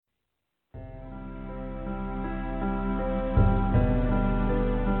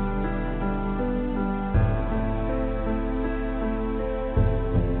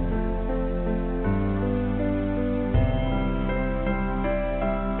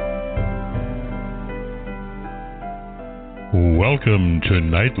Welcome to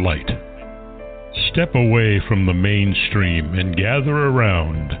Nightlight. Step away from the mainstream and gather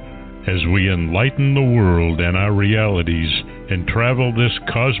around as we enlighten the world and our realities and travel this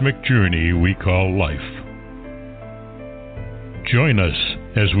cosmic journey we call life. Join us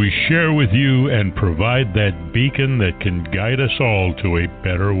as we share with you and provide that beacon that can guide us all to a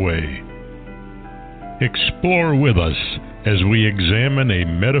better way. Explore with us as we examine a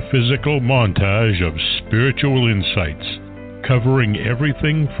metaphysical montage of spiritual insights, covering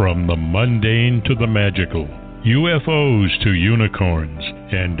everything from the mundane to the magical, UFOs to unicorns,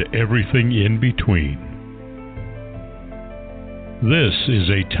 and everything in between. This is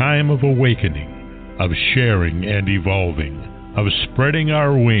a time of awakening, of sharing and evolving, of spreading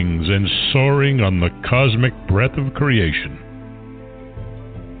our wings and soaring on the cosmic breath of creation.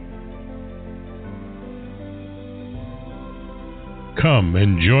 Come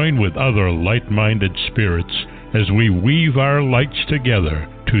and join with other light-minded spirits as we weave our lights together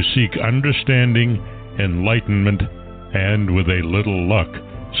to seek understanding, enlightenment, and, with a little luck,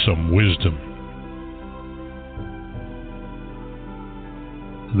 some wisdom.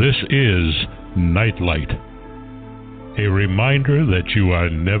 This is Nightlight, a reminder that you are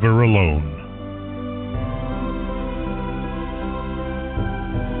never alone.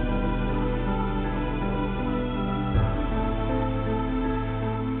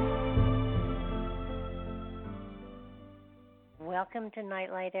 Welcome to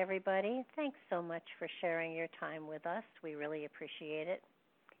Nightlight, everybody. Thanks so much for sharing your time with us. We really appreciate it.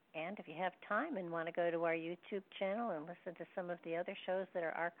 And if you have time and want to go to our YouTube channel and listen to some of the other shows that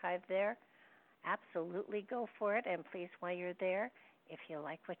are archived there, absolutely go for it. And please, while you're there, if you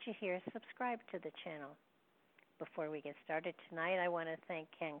like what you hear, subscribe to the channel. Before we get started tonight, I want to thank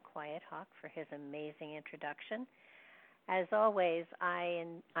Ken Quiethawk for his amazing introduction. As always, I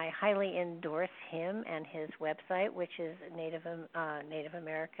highly endorse him and his website, which is Native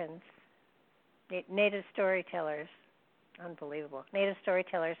Storytellers. Unbelievable.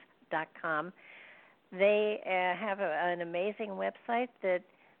 NativeStorytellers.com. They have an amazing website that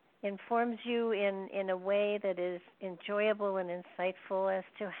informs you in a way that is enjoyable and insightful as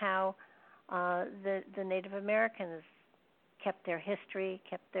to how the Native Americans kept their history,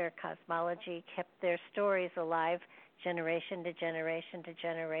 kept their cosmology, kept their stories alive generation to generation to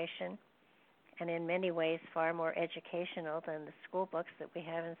generation, and in many ways far more educational than the school books that we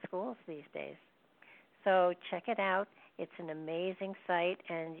have in schools these days. So check it out. It's an amazing site,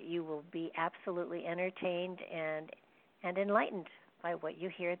 and you will be absolutely entertained and enlightened by what you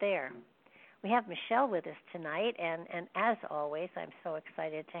hear there. We have Michelle with us tonight, and as always, I'm so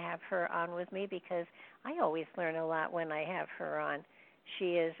excited to have her on with me because I always learn a lot when I have her on.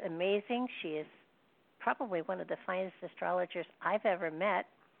 She is amazing. She is probably one of the finest astrologers I've ever met,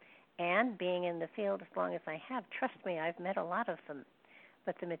 and being in the field as long as I have, trust me, I've met a lot of them.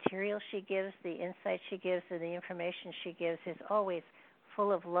 But the material she gives, the insight she gives, and the information she gives is always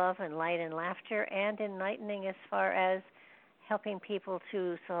full of love and light and laughter and enlightening as far as helping people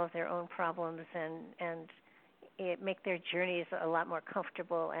to solve their own problems and make their journeys a lot more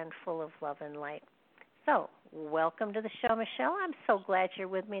comfortable and full of love and light. So, welcome to the show, Michelle. I'm so glad you're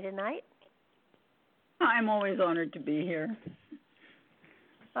with me tonight. I'm always honored to be here.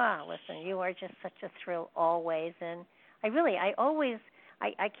 Listen, you are just such a thrill always, and I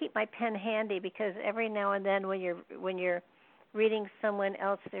keep my pen handy because every now and then when you're reading someone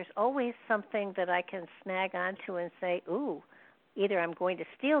else, there's always something that I can snag onto and say, ooh, either I'm going to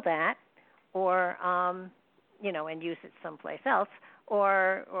steal that, or and use it someplace else,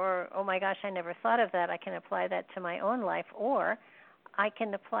 or oh my gosh, I never thought of that. I can apply that to my own life, or I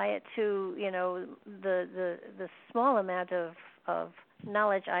can apply it to, the small amount of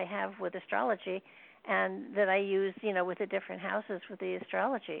knowledge I have with astrology and that I use, with the different houses with the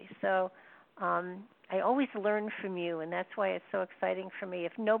astrology. So I always learn from you, and that's why it's so exciting for me.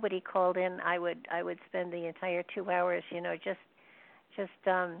 If nobody called in, I would spend the entire 2 hours, just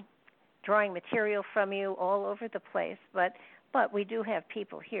drawing material from you all over the place. But we do have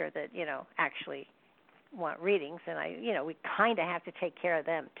people here that, actually want readings, and we kind of have to take care of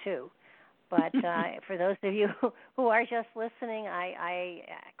them too. But for those of you who are just listening, I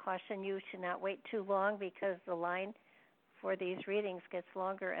caution you to not wait too long because the line for these readings gets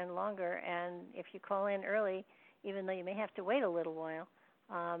longer and longer. And if you call in early, even though you may have to wait a little while,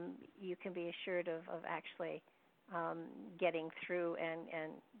 you can be assured of actually getting through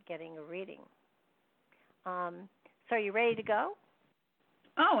and getting a reading. So are you ready to go?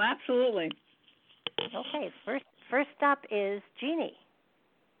 Oh, absolutely. Okay, first up is Jeannie.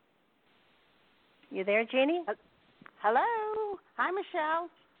 You there, Jeannie? Hello. Hi, Michelle.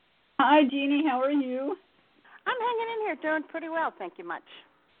 Hi, Jeannie. How are you? I'm hanging in here, doing pretty well, thank you much.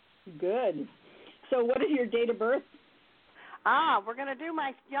 Good. So what is your date of birth? We're going to do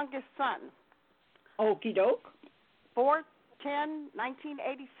my youngest son. Okie doke.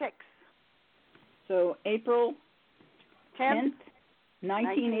 4/10/1986. So April 10th,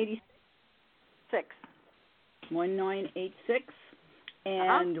 1986. 1986.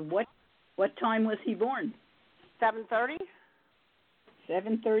 And what time was he born? 7:30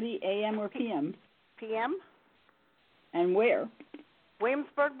 7:30 a.m. or p.m.? p.m. And where?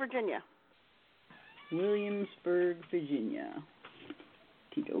 Williamsburg, Virginia. Williamsburg, Virginia.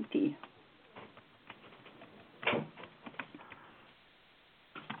 Okie.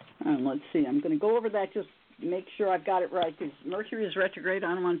 Let's see. I'm going to go over that just to make sure I've got it right because Mercury is retrograde.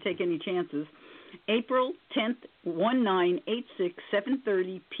 I don't want to take any chances. April 10th, 1986,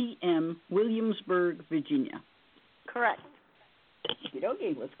 7:30 p.m., Williamsburg, Virginia. Correct.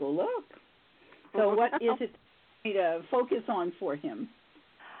 Okay, let's go look. So what is it to focus on for him?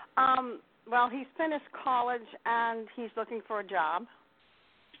 Well, he's finished college and he's looking for a job.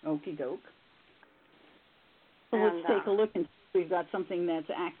 Okie doke. So let's take a look and see if we've got something that's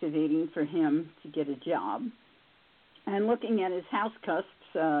activating for him to get a job. And looking at his house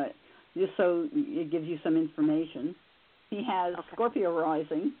cusps, just so it gives you some information, he has Scorpio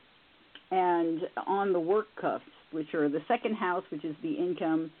rising, and on the work cusps, which are the second house, which is the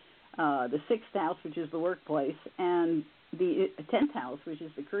income, the sixth house, which is the workplace, and the 10th house, which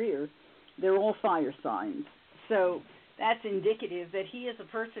is the career, they're all fire signs. So that's indicative that he is a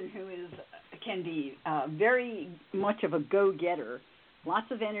person who can be very much of a go-getter, lots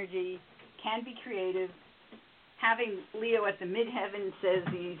of energy, can be creative. Having Leo at the midheaven says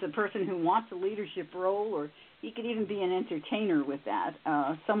he's a person who wants a leadership role, or he could even be an entertainer with that,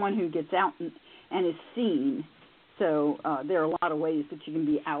 someone who gets out and is seen. So there are a lot of ways that you can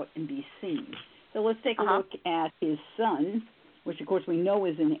be out and be seen. So let's take a look at his sun, which of course we know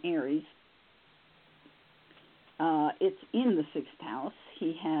is in Aries. It's in the sixth house.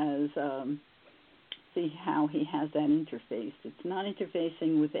 He has, see how he has that interface. It's not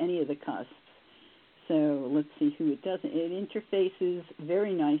interfacing with any of the cusps. So let's see who it doesn't. It interfaces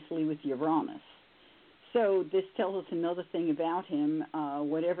very nicely with Uranus. So this tells us another thing about him.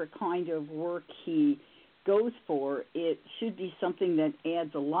 Whatever kind of work he goes for, it should be something that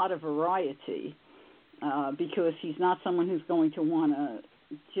adds a lot of variety because he's not someone who's going to want to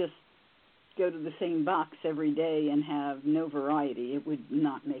just go to the same box every day and have no variety. It would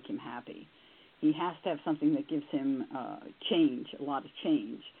not make him happy. He has to have something that gives him change, a lot of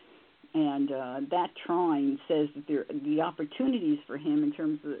change. And that trine says that the opportunities for him in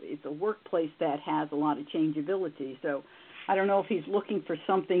terms of it's a workplace that has a lot of changeability. So I don't know if he's looking for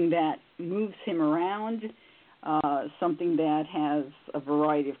something that moves him around, something that has a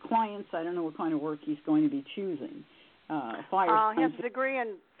variety of clients. I don't know what kind of work he's going to be choosing. He has a degree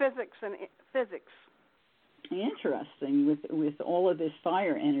in physics. Interesting. With all of this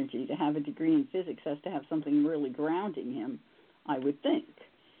fire energy, to have a degree in physics has to have something really grounding him, I would think.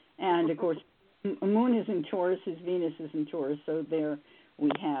 And, of course, Moon is in Taurus, his Venus is in Taurus, so there we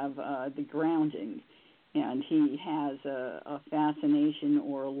have the grounding. And he has a fascination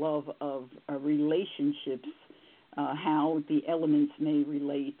or a love of relationships, how the elements may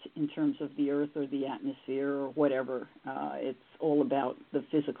relate in terms of the earth or the atmosphere or whatever. It's all about the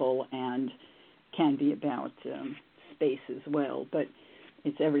physical and can be about space as well. But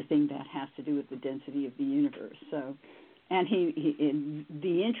it's everything that has to do with the density of the universe. So, and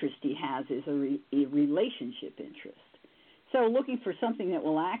the interest he has is a relationship interest. So looking for something that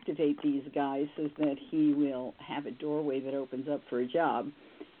will activate these guys so that he will have a doorway that opens up for a job.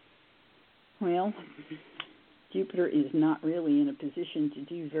 Well, Jupiter is not really in a position to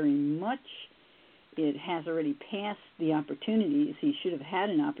do very much. It has already passed the opportunities. He should have had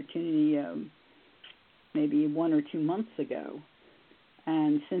an opportunity maybe 1 or 2 months ago.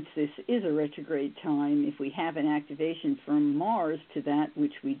 And since this is a retrograde time, if we have an activation from Mars to that,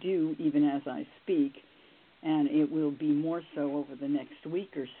 which we do even as I speak, and it will be more so over the next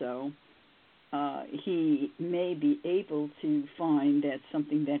week or so, he may be able to find that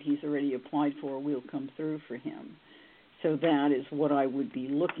something that he's already applied for will come through for him. So that is what I would be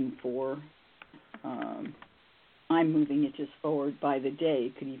looking for. I'm moving it just forward by the day.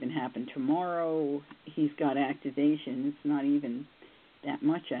 It could even happen tomorrow. He's got activation. It's not even that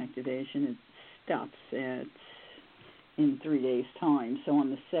much activation. It stops in 3 days' time. So on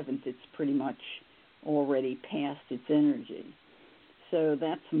the 7th, it's pretty much already past its energy. So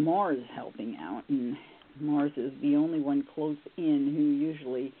that's Mars helping out, and Mars is the only one close in who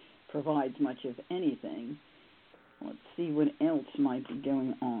usually provides much of anything. Let's see what else might be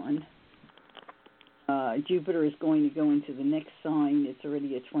going on. Jupiter is going to go into the next sign. It's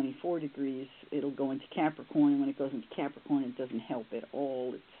already at 24 degrees. It'll go into Capricorn, and when it goes into Capricorn, it doesn't help at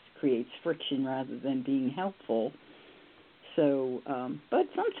all. It creates friction rather than being helpful. So, but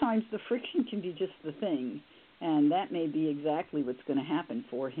sometimes the friction can be just the thing, and that may be exactly what's going to happen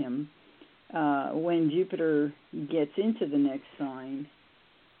for him. When Jupiter gets into the next sign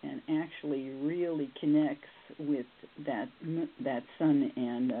and actually really connects with that Sun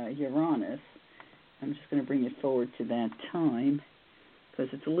and Uranus, I'm just going to bring it forward to that time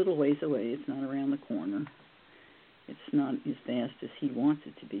because it's a little ways away. It's not around the corner. It's not as fast as he wants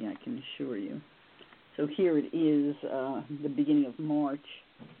it to be, I can assure you. So here it is, the beginning of March.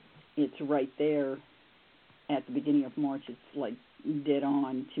 It's right there at the beginning of March. It's like dead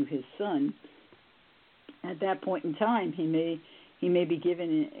on to his Sun. At that point in time, he may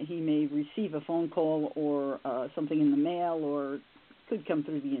receive a phone call or something in the mail, or could come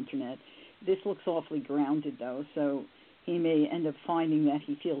through the internet. This looks awfully grounded, though, so he may end up finding that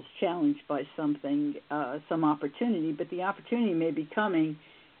he feels challenged by something, some opportunity, but the opportunity may be coming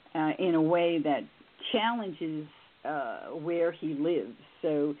in a way that challenges where he lives.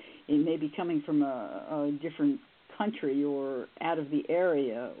 So it may be coming from a different country or out of the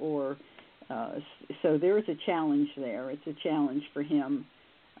area, or so there is a challenge there. It's a challenge for him.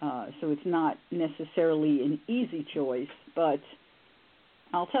 So it's not necessarily an easy choice, but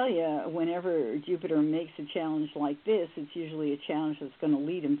I'll tell you, whenever Jupiter makes a challenge like this, it's usually a challenge that's going to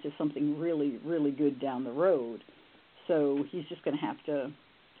lead him to something really, really good down the road. So he's just going to have to,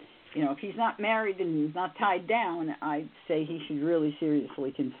 if he's not married and not tied down, I'd say he should really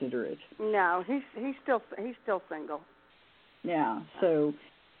seriously consider it. No, he's still single. Yeah. So,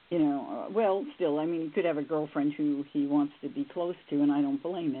 still, I mean, he could have a girlfriend who he wants to be close to, and I don't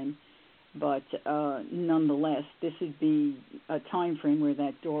blame him. But nonetheless, this would be a time frame where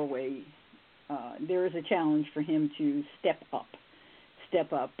that doorway, there is a challenge for him to step up.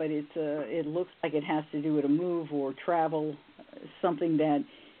 But it looks like it has to do with a move or travel, something that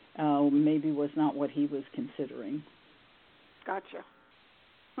maybe was not what he was considering. Gotcha.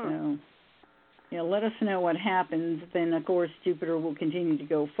 So, let us know what happens. Then, of course, Jupiter will continue to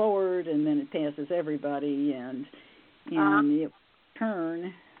go forward, and then it passes everybody, and it will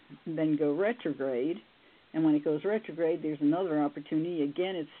turn, then go retrograde. And when it goes retrograde, there's another opportunity.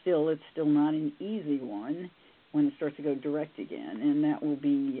 Again, it's still not an easy one when it starts to go direct again, and that will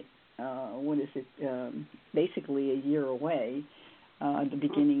be basically a year away,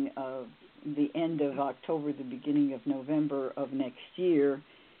 the end of October, the beginning of November of next year.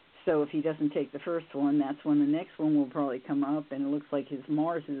 So if he doesn't take the first one, that's when the next one will probably come up, and it looks like his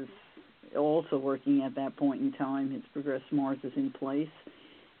Mars is also working at that point in time. His progressed Mars is in place.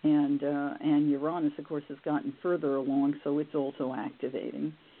 And Uranus, of course, has gotten further along, so it's also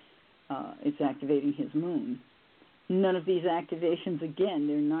activating. It's activating his moon. None of these activations, again,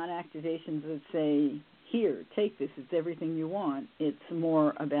 they're not activations that say, here, take this, it's everything you want. It's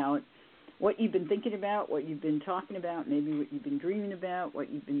more about what you've been thinking about, what you've been talking about, maybe what you've been dreaming about,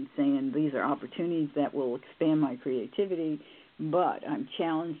 what you've been saying, these are opportunities that will expand my creativity, but I'm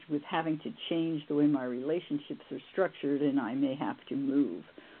challenged with having to change the way my relationships are structured, and I may have to move.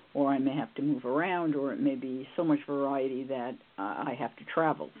 Or I may have to move around, or it may be so much variety that I have to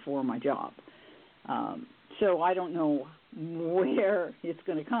travel for my job. So I don't know where it's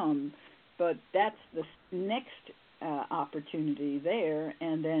going to come, but that's the next opportunity there.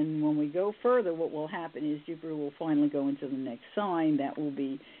 And then when we go further, what will happen is Jupiter will finally go into the next sign. That will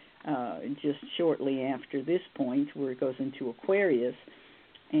be just shortly after this point, where it goes into Aquarius.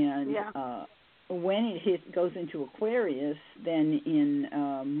 And when it goes into Aquarius, then in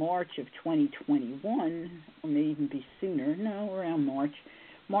March of 2021, or may even be sooner, around March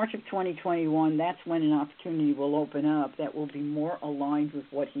of 2021, that's when an opportunity will open up that will be more aligned with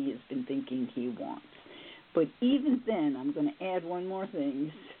what he has been thinking he wants. But even then, I'm going to add one more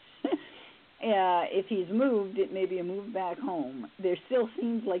thing. If he's moved, it may be a move back home. There still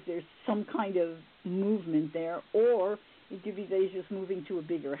seems like there's some kind of movement there, or it could be that he's just moving to a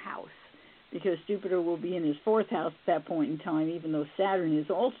bigger house, because Jupiter will be in his fourth house at that point in time, even though Saturn is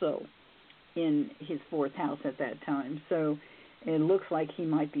also in his fourth house at that time. So it looks like he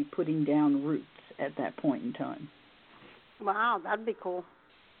might be putting down roots at that point in time. Wow, that'd be cool.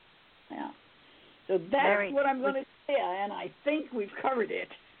 Yeah. So that's what I'm going to say, and I think we've covered it,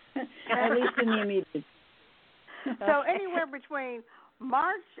 at least in the immediate. So anywhere between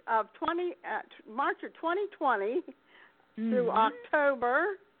March of 2020 through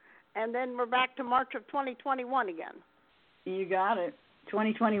October, and then we're back to March of 2021 again. You got it.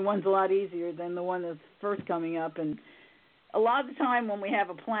 2021's a lot easier than the one that's first coming up, and a lot of the time when we have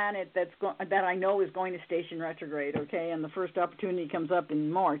a planet that I know is going to station retrograde, okay, and the first opportunity comes up in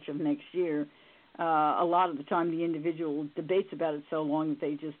March of next year, a lot of the time the individual debates about it so long that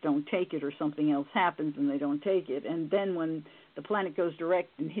they just don't take it, or something else happens and they don't take it. And then when the planet goes direct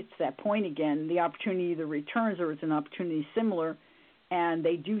and hits that point again, the opportunity either returns or it's an opportunity similar, and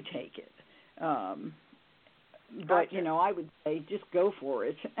they do take it. But, I would say just go for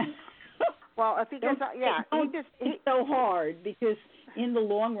it. Well, if he gets, it's so hard, because in the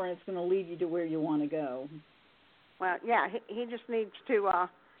long run, it's going to lead you to where you want to go. Well, yeah, he just needs to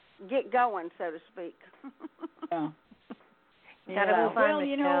get going, so to speak. Yeah. Gotta move on,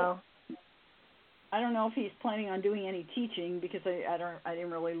 Michelle. I don't know if he's planning on doing any teaching, because I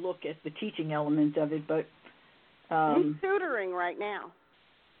didn't really look at the teaching element of it, but he's tutoring right now.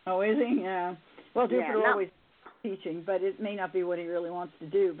 Oh, is he? Yeah. Well, always teaching, but it may not be what he really wants to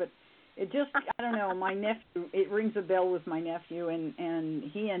do. But it just, I don't know, my nephew, it rings a bell with my nephew, and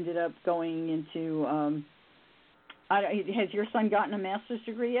he ended up going into, has your son gotten a master's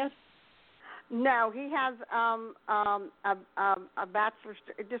degree yet? No, he has a bachelor's,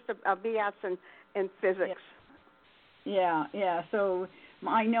 just a BS in physics. Yeah. So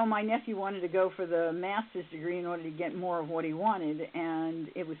I know my nephew wanted to go for the master's degree in order to get more of what he wanted, and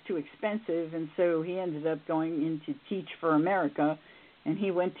it was too expensive, and so he ended up going in to teach for America, and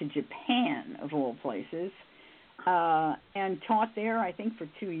he went to Japan, of all places, and taught there, I think, for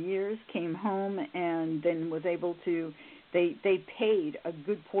 2 years, came home, and then was able to, they paid a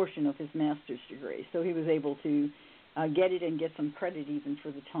good portion of his master's degree, so he was able to get it and get some credit even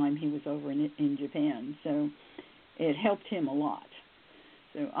for the time he was over in Japan. So it helped him a lot.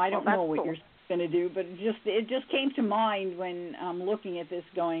 So I don't know what you're going to do, but it just came to mind when I'm looking at this,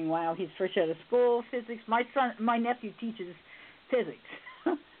 going, wow, he's fresh out of school, physics. My nephew teaches physics,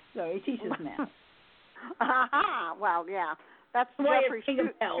 so he teaches math. Well, yeah, that's Jeffrey's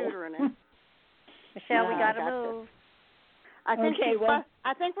tutoring him. Michelle, we got to move. I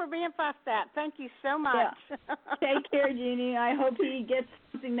think we're being fussed at. Thank you so much. Yeah. Take care, Jeannie. I hope he gets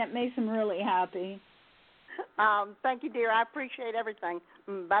something that makes him really happy. Thank you, dear. I appreciate everything.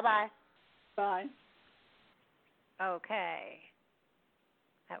 Bye-bye. Bye. Okay.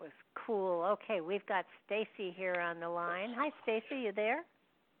 That was cool. Okay, we've got Stacy here on the line. Hi, Stacy. You there?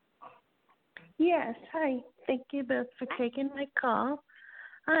 Yes. Hi. Thank you both for taking my call.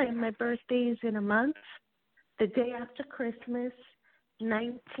 Hi. My birthday is in a month, the day after Christmas,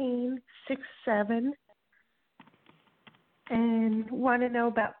 1967. And want to know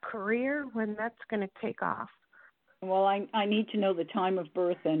about career, when that's going to take off. Well, I need to know the time of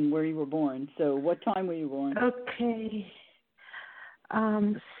birth and where you were born. So what time were you born? Okay.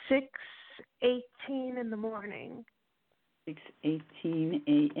 6:18 in the morning. 6:18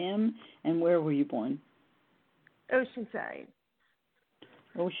 a.m. And where were you born? Oceanside.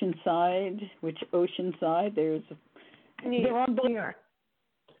 Oceanside? Which Oceanside? There's New York.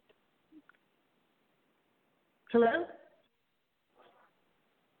 Hello?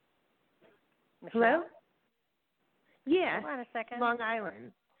 Michelle? Hello? Yeah. Hold on a second. Long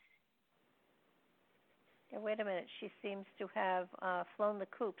Island. Yeah, wait a minute. She seems to have flown the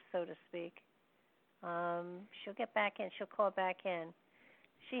coop, so to speak. She'll get back in. She'll call back in.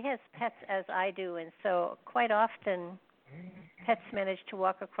 She has pets, as I do, and so quite often pets manage to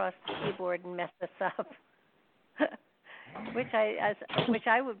walk across the keyboard and mess us up, which I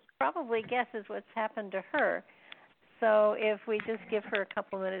would probably guess is what's happened to her. So if we just give her a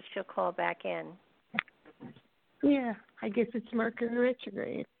couple minutes, she'll call back in. Yeah, I guess it's Mercury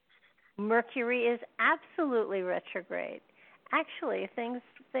retrograde. Mercury is absolutely retrograde. Actually, things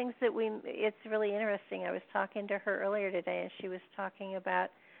that it's really interesting. I was talking to her earlier today, and she was talking about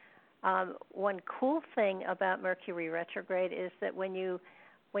one cool thing about Mercury retrograde is that when you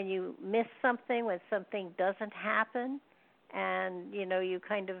miss something, when something doesn't happen, and you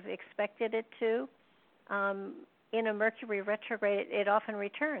kind of expected it to, in a Mercury retrograde, it often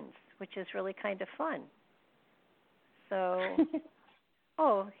returns, which is really kind of fun. So,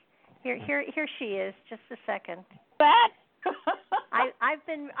 here she is. Just a second. What? I've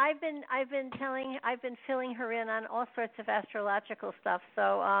been filling her in on all sorts of astrological stuff.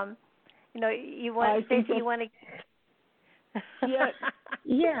 So, you want to.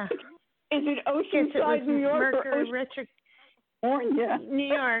 Yeah. Is it Oceanside, New York, Mercury retrograde? Yeah.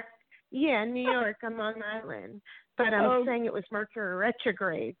 New York. Yeah, New York on Long Island. But I'm saying it was Mercury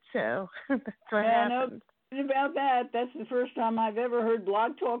retrograde, so that's what happened. No, about that. That's the first time I've ever heard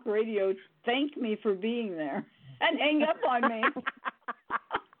Blog Talk Radio thank me for being there and hang up on me.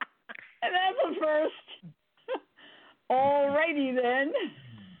 And that's the first. Alrighty then.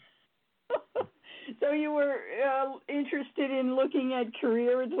 So you were interested in looking at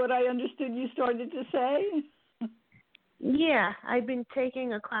career, is what I understood you started to say? Yeah, I've been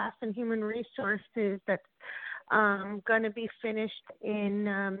taking a class in human resources that's going to be finished in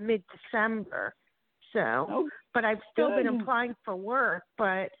mid-December. So, but I've still been applying for work,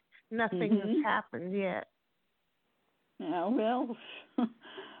 but nothing has happened yet. Yeah, well,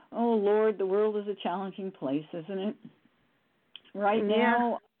 oh, Lord, the world is a challenging place, isn't it? Right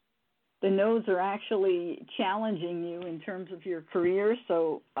now, the nodes are actually challenging you in terms of your career,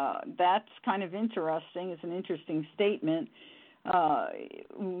 so that's kind of interesting. It's an interesting statement.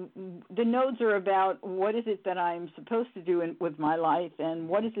 The nodes are about what is it that I'm supposed to do with my life, and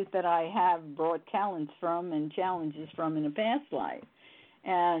what is it that I have brought talents from and challenges from in a past life.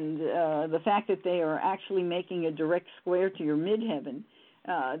 And the fact that they are actually making a direct square to your midheaven,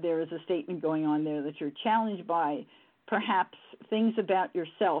 there is a statement going on there that you're challenged by perhaps things about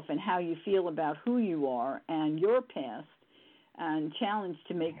yourself and how you feel about who you are and your past, and challenged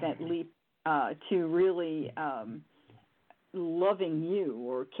to make that leap to really loving you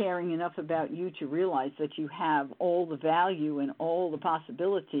or caring enough about you to realize that you have all the value and all the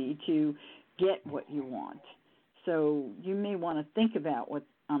possibility to get what you want. So you may want to think about what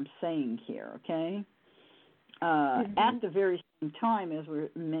I'm saying here, okay? At the very same time, as we're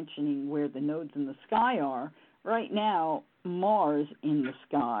mentioning where the nodes in the sky are, right now Mars in the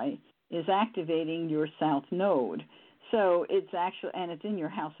sky is activating your south node. So it's actually, and it's in your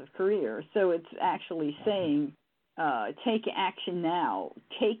house of career. So it's actually saying, take action now.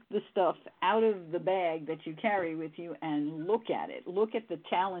 Take the stuff out of the bag that you carry with you and look at it. Look at the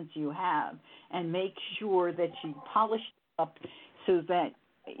talents you have and make sure that you polish it up so that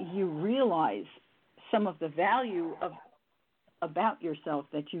you realize some of the value about yourself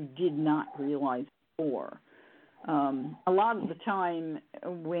that you did not realize before. A lot of the time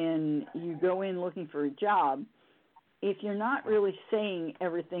when you go in looking for a job, if you're not really saying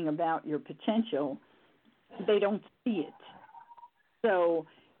everything about your potential, they don't see it. So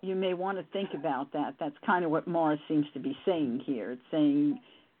you may want to think about that. That's kind of what Mars seems to be saying here. It's saying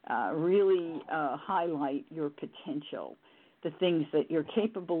really highlight your potential, the things that you're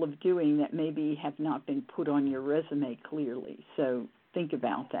capable of doing that maybe have not been put on your resume clearly. So think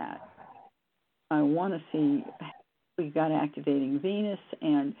about that. I want to see, we've got activating Venus,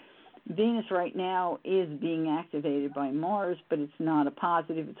 and Venus right now is being activated by Mars, but it's not a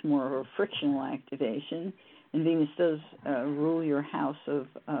positive, it's more of a frictional activation. And Venus does rule your house of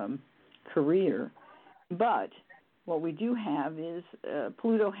career. But what we do have is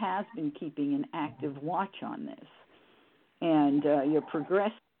Pluto has been keeping an active watch on this. And your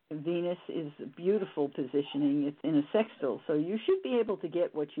progressive Venus is a beautiful positioning. It's in a sextile, so you should be able to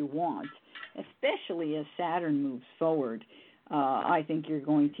get what you want, especially as Saturn moves forward. I think you're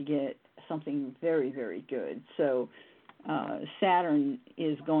going to get something very, very good. So Saturn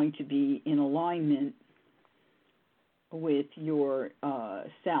is going to be in alignment with your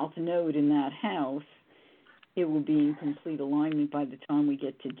south node in that house. It will be in complete alignment by the time we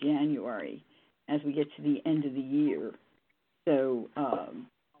get to January, as we get to the end of the year. So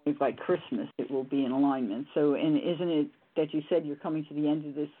by Christmas, it will be in alignment. So, and isn't it that you said you're coming to the end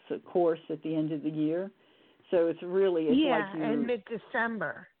of this course at the end of the year? So it's really like you're... in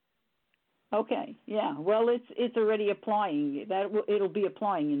mid-December. Okay, yeah. Well, it's already applying. It'll be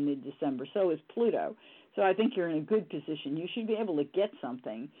applying in mid-December. So is Pluto. So I think you're in a good position. You should be able to get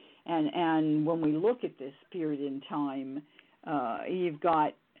something. And when we look at this period in time, you've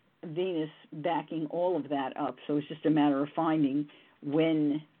got Venus backing all of that up. So it's just a matter of finding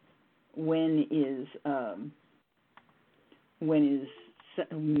when is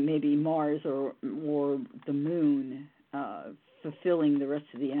maybe Mars or the Moon fulfilling the rest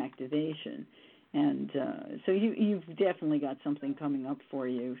of the activation. And so you've definitely got something coming up for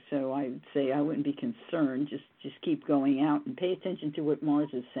you. So I would say I wouldn't be concerned. Just keep going out and pay attention to what Mars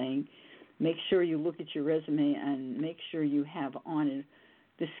is saying. Make sure you look at your resume and make sure you have on it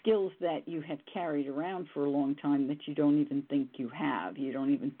the skills that you have carried around for a long time that you don't even think you have, you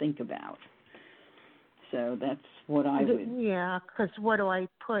don't even think about. So that's what I would... Yeah, because what do I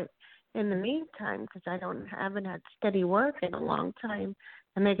put in the meantime? Because I haven't had steady work in a long time.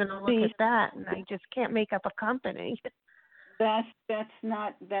 And they're going to look at that, and I just can't make up a company. That's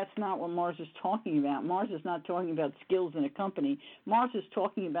not what Mars is talking about. Mars is not talking about skills in a company. Mars is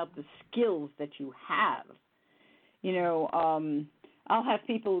talking about the skills that you have. You know, I'll have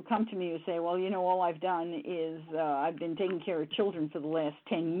people who come to me who say, well, you know, all I've done is I've been taking care of children for the last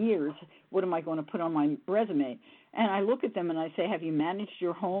 10 years. What am I going to put on my resume? And I look at them and I say, have you managed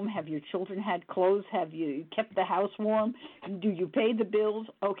your home? Have your children had clothes? Have you kept the house warm? Do you pay the bills?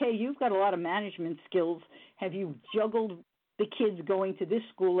 Okay, you've got a lot of management skills. Have you juggled the kids going to this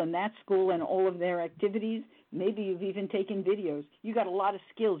school and that school and all of their activities? Maybe you've even taken videos. You got a lot of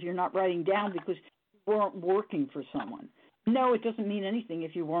skills you're not writing down because you weren't working for someone. No, it doesn't mean anything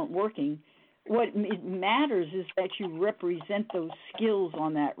if you weren't working. What it matters is that you represent those skills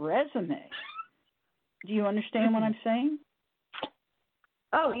on that resume. Do you understand what I'm saying?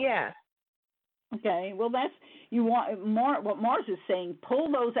 Oh, yeah. Okay. Well, that's you want what Mars is saying.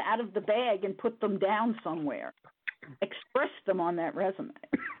 Pull those out of the bag and put them down somewhere. Express them on that resume.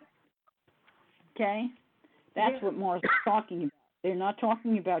 Okay. That's what Mars is talking about. They're not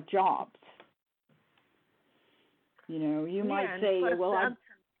talking about jobs. You know, you might say, well,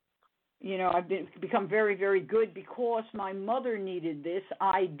 I've become very, very good because my mother needed this.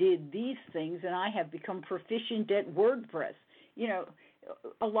 I did these things, and I have become proficient at WordPress. You know,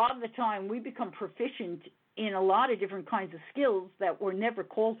 a lot of the time we become proficient in a lot of different kinds of skills that were never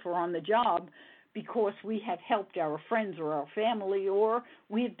called for on the job because we have helped our friends or our family, or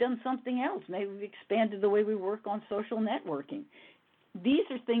we have done something else. Maybe we've expanded the way we work on social networking. These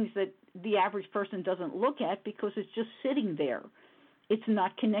are things that the average person doesn't look at because it's just sitting there. It's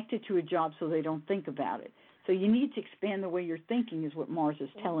not connected to a job, so they don't think about it. So you need to expand the way you're thinking is what Mars is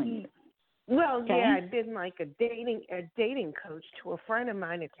telling you. Well, okay? Yeah, I've been like a dating coach to a friend of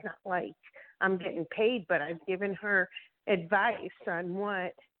mine. It's not like I'm getting paid, but I've given her advice on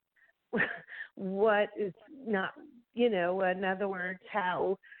what is not, in other words,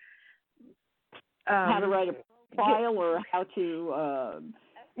 how to write a profile or how to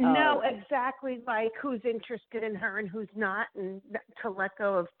no, exactly, like who's interested in her and who's not, and to let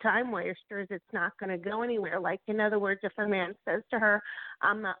go of time wasters. It's not going to go anywhere. Like, in other words, if a man says to her,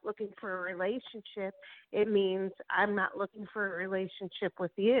 I'm not looking for a relationship, it means I'm not looking for a relationship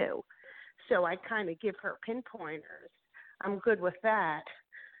with you. So I kind of give her pinpointers. I'm good with that.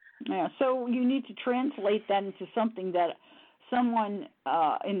 Yeah, so you need to translate that into something that someone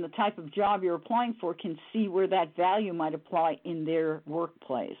in the type of job you're applying for can see where that value might apply in their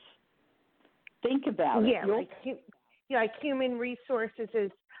workplace. Think about it. Like human resources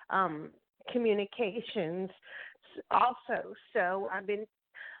is communications also. So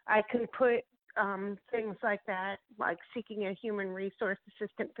I can put things like that, like seeking a human resource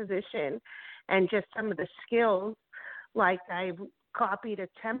assistant position, and just some of the skills. Like I've copied a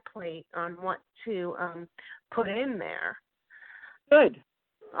template on what to put in there. Good.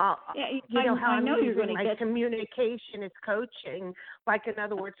 How I know you're going to get communication is coaching. Like, in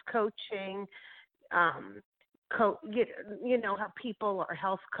other words, coaching. How people are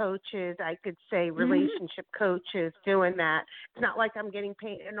health coaches. I could say relationship coaches doing that. It's not like I'm getting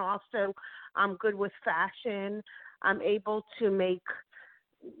paid. And also, I'm good with fashion. I'm able to make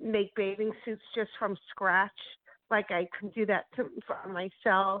bathing suits just from scratch. Like, I can do that for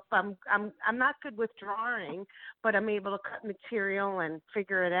myself. I'm not good with drawing, but I'm able to cut material and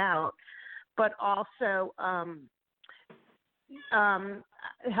figure it out. But also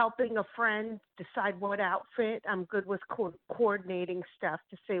helping a friend decide what outfit. I'm good with coordinating stuff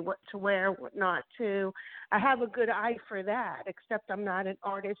to say what to wear, what not to. I have a good eye for that, except I'm not an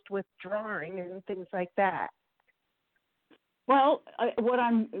artist with drawing and things like that. Well,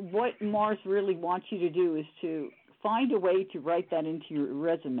 what Mars really wants you to do is to find a way to write that into your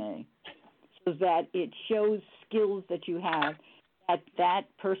resume so that it shows skills that you have, that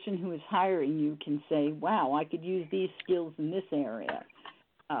person who is hiring you can say, wow, I could use these skills in this area.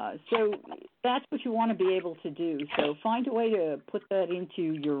 So that's what you want to be able to do. So find a way to put that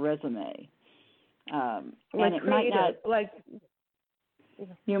into your resume. And it might not,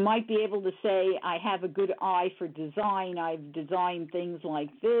 you might be able to say, I have a good eye for design. I've designed things like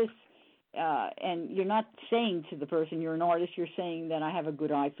this. And you're not saying to the person you're an artist, you're saying that I have a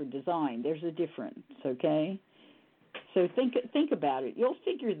good eye for design. There's a difference, okay? So think about it. You'll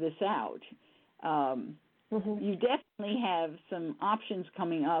figure this out. You definitely have some options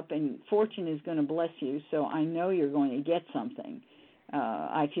coming up, and fortune is going to bless you, so I know you're going to get something.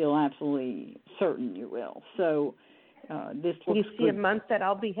 I feel absolutely certain you will. So this looks You see good. A month that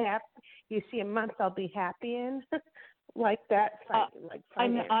I'll be happy. You see a month I'll be happy in. Like that,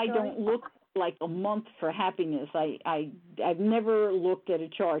 I don't look like a month for happiness. I've never looked at a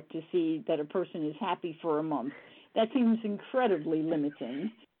chart to see that a person is happy for a month. That seems incredibly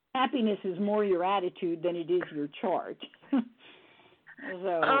limiting. Happiness is more your attitude than it is your chart.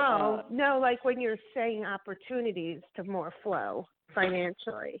 No, like when you're saying opportunities to more flow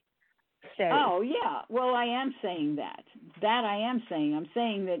financially. say. Oh, yeah. Well, I am saying that. That I am saying. I'm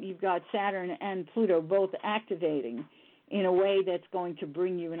saying that you've got Saturn and Pluto both activating in a way that's going to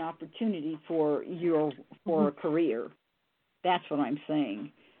bring you an opportunity for a career. That's what I'm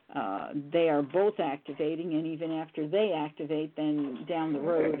saying. They are both activating, and even after they activate, then down the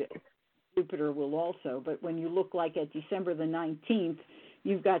road, Jupiter will also. But when you look like at December the 19th,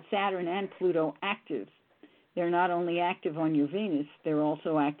 you've got Saturn and Pluto active. They're not only active on your Venus, they're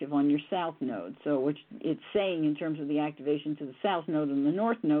also active on your South Node. So what it's saying in terms of the activation to the South Node and the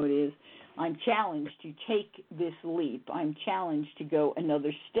North Node is, I'm challenged to take this leap. I'm challenged to go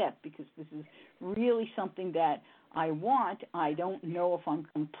another step because this is really something that I want. I don't know if I'm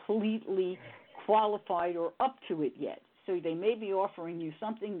completely qualified or up to it yet. So they may be offering you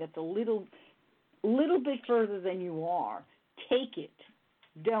something that's a little bit further than you are. Take it.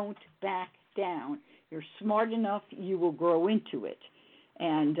 Don't back down. You're smart enough, you will grow into it.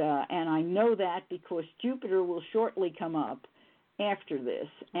 And I know that because Jupiter will shortly come up after this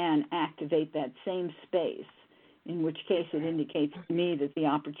and activate that same space, in which case it indicates to me that the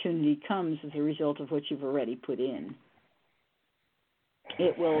opportunity comes as a result of what you've already put in.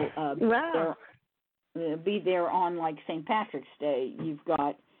 It will be there on, like, St. Patrick's Day. You've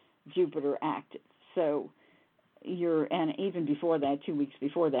got Jupiter active. So and even before that, 2 weeks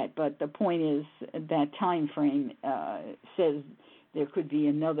before that. But the point is that time frame says there could be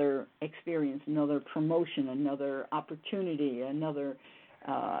another experience, another promotion, another opportunity, another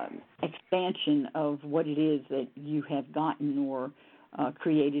expansion of what it is that you have gotten or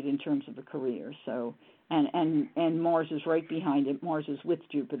created in terms of a career. So, and Mars is right behind it. Mars is with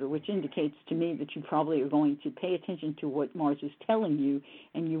Jupiter, which indicates to me that you probably are going to pay attention to what Mars is telling you,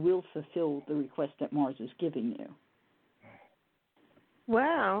 and you will fulfill the request that Mars is giving you.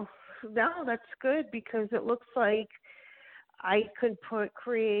 Wow. No, that's good because it looks like I could put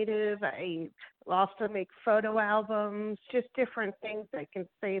creative. I also make photo albums, just different things I can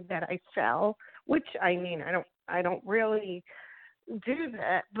say that I sell, which I mean, I don't really do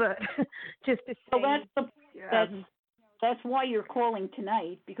that, but just to say. Well, that's why you're calling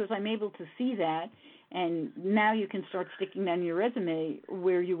tonight, because I'm able to see that, and now you can start sticking on your resume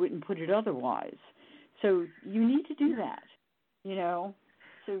where you wouldn't put it otherwise. So you need to do that, you know.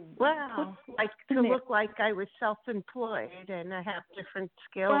 So to look like I was self-employed and I have different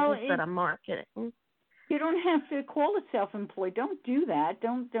skills that I'm marketing. You don't have to call it self-employed. Don't do that.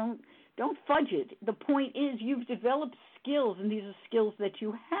 Don't fudge it. The point is you've developed skills, and these are skills that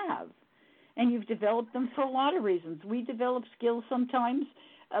you have, and you've developed them for a lot of reasons. We develop skills sometimes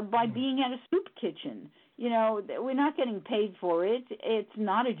by being at a soup kitchen. You know, we're not getting paid for it. It's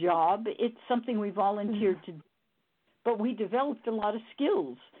not a job. It's something we volunteered to do. But we developed a lot of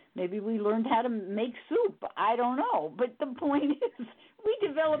skills. Maybe we learned how to make soup. I don't know. But the point is we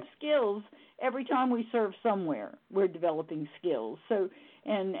develop skills every time we serve somewhere. We're developing skills. So,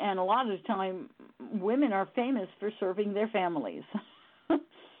 and a lot of the time, women are famous for serving their families.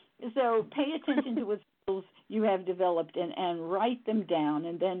 So pay attention to what skills you have developed and write them down,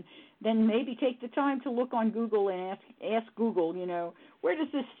 and then maybe take the time to look on Google and ask Google, you know, where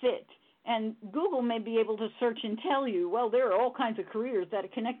does this fit? And Google may be able to search and tell you, well, there are all kinds of careers that are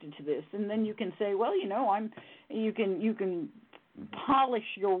connected to this, and then you can say, well, you know, you can polish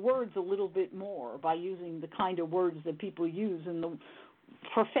your words a little bit more by using the kind of words that people use in the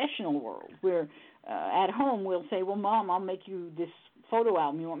professional world, where at home we'll say, well, Mom, I'll make you this photo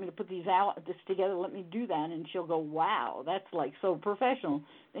album. You want me to put this together? Let me do that. And she'll go, wow, that's like so professional.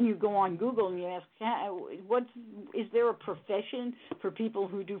 Then you go on Google and you ask, is there a profession for people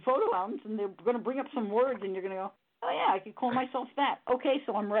who do photo albums? And they're going to bring up some words, and you're going to go, oh, yeah, I could call myself that. Okay,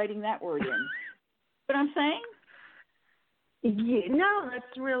 so I'm writing that word in. What I'm saying? Yeah, no,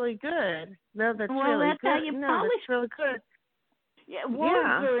 that's really good. No, that's really that's good. How you polish. That's really good. Yeah,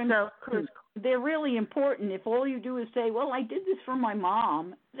 words are important. They're really important. If all you do is say, well, I did this for my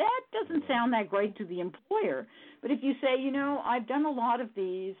mom, that doesn't sound that great to the employer. But if you say, you know, I've done a lot of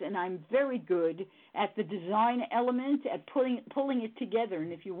these, and I'm very good at the design element, at pulling it together,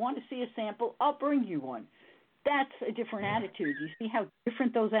 and if you want to see a sample, I'll bring you one. That's a different attitude. You see how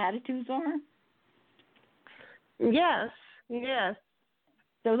different those attitudes are? Yes.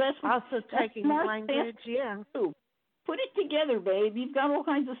 So that's also taking language, yeah. Put it together, babe. You've got all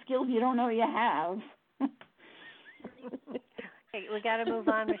kinds of skills you don't know you have. Hey, we got to move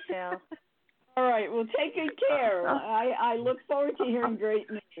on, Michelle. All right. Well, take good care. I look forward to hearing great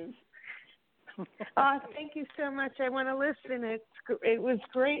news. Thank you so much. I want to listen. It was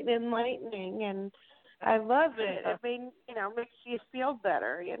great and enlightening, and I love it. I mean, makes you feel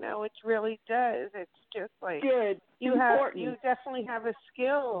better. It really does. It's just like good. You definitely have a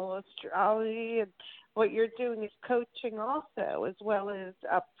skill, astrology, and what you're doing is coaching also, as well as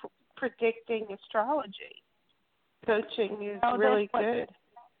predicting astrology. Coaching is really good.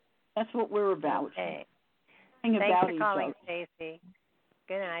 That's what we're about. Okay. Thanks for calling, Stacy.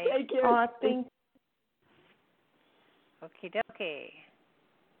 Good night. Thank you. Okie dokie.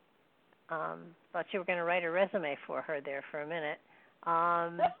 Thought you were going to write a resume for her there for a minute.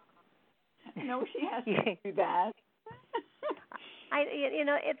 No, she has to do that.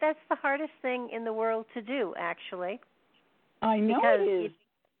 That's the hardest thing in the world to do, actually. I know it is.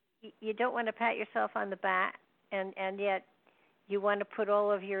 You don't want to pat yourself on the back, and yet you want to put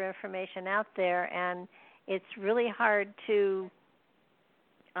all of your information out there, and it's really hard to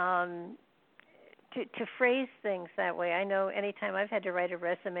phrase things that way. I know anytime I've had to write a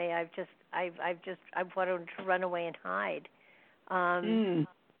resume, I've wanted to run away and hide,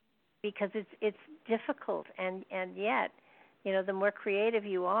 because it's difficult, and yet, the more creative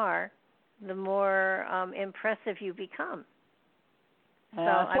you are, the more impressive you become. So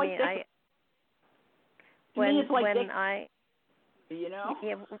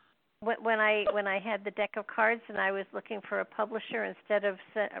when I had the deck of cards and I was looking for a publisher, instead of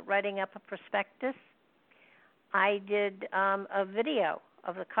writing up a prospectus, I did a video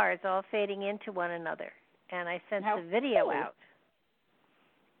of the cards all fading into one another, and I sent the video out.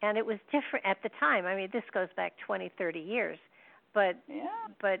 And it was different at the time. I mean, this goes back 20, 30 years. But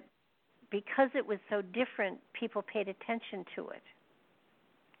because it was so different, people paid attention to it.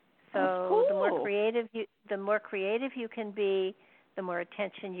 So the more creative you can be, the more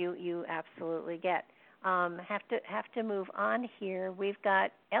attention you absolutely get. Have to move on here. We've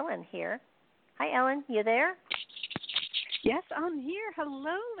got Ellen here. Hi, Ellen. You there? Yes, I'm here.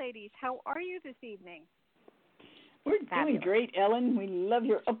 Hello, ladies. How are you this evening? We're doing great, Ellen. We love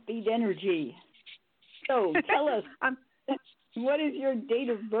your upbeat energy. So tell us, what is your date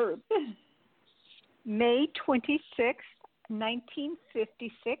of birth? May 26th,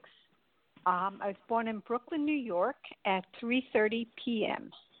 1956. I was born in Brooklyn, New York at 3:30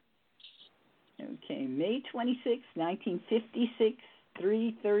 p.m. Okay, May 26th, 1956,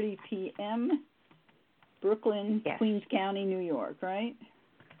 3:30 p.m., Brooklyn, yes. Queens County, New York, right?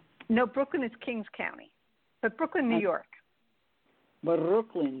 No, Brooklyn is Kings County, but Brooklyn, New York.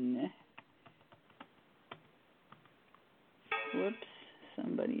 Brooklyn. Whoops,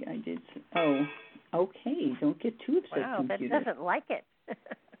 okay, don't get too upset, computer. That doesn't like it.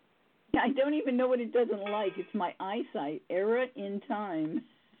 I don't even know what it doesn't like. It's my eyesight. Error in time.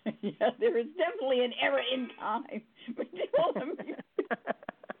 Yeah, there is definitely an error in time. But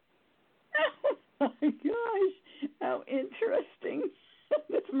oh my gosh, how interesting!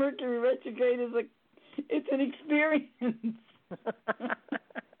 This Mercury retrograde it's an experience.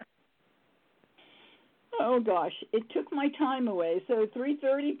 Oh gosh, it took my time away. So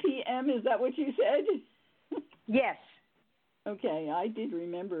 3:30 p.m. Is that what you said? Yes. Okay, I did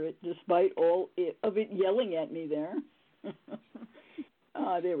remember it, despite all of it yelling at me there.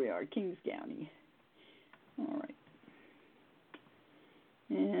 There we are, Kings County. All right.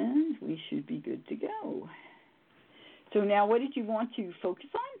 And we should be good to go. So now what did you want to focus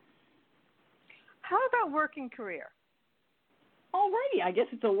on? How about working career? Alrighty, I guess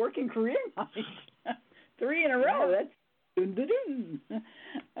it's a working career night. 3 in a row. That's dun-dun-dun.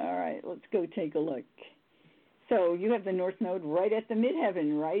 All right, let's go take a look. So you have the North Node right at the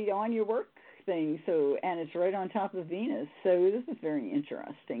midheaven, right on your work thing. And it's right on top of Venus. So this is very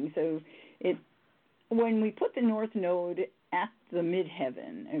interesting. So when we put the North Node at the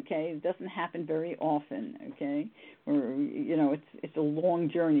midheaven, okay, it doesn't happen very often, okay, or it's a long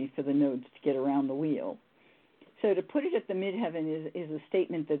journey for the nodes to get around the wheel. So to put it at the midheaven is a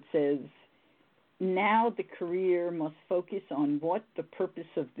statement that says, now the career must focus on what the purpose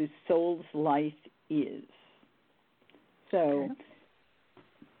of this soul's life is. So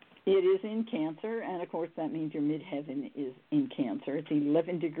it is in Cancer, and of course that means your midheaven is in Cancer. It's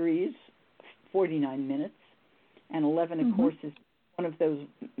 11 degrees, 49 minutes, and 11, of course, is one of those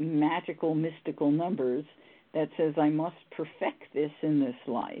magical, mystical numbers that says, I must perfect this in this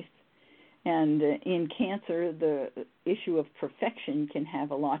life. And in Cancer, the issue of perfection can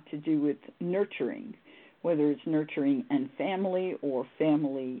have a lot to do with nurturing, whether it's nurturing and family or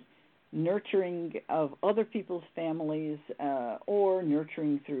family nurturing of other people's families or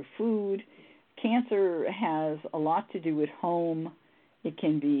nurturing through food. Cancer has a lot to do with home. It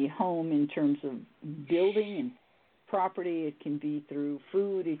can be home in terms of building and property. It can be through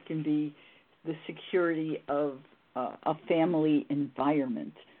food. It can be the security of a family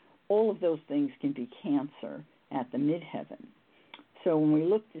environment. all of those things can be Cancer at the midheaven. So when we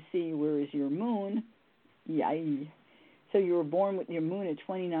look to see where is your moon, so you were born with your moon at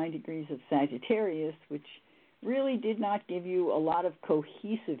 29 degrees of Sagittarius, which really did not give you a lot of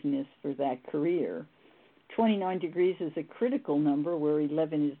cohesiveness for that career. 29 degrees is a critical number, where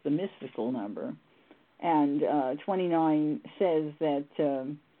 11 is the mystical number. And 29 says that,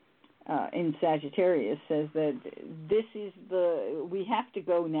 in Sagittarius, says that we have to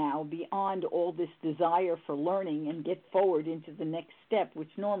go now beyond all this desire for learning and get forward into the next step, which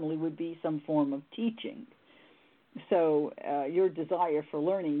normally would be some form of teaching. So your desire for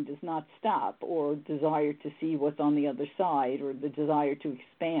learning does not stop, or desire to see what's on the other side, or the desire to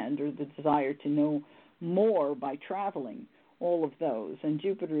expand, or the desire to know more by traveling, all of those. And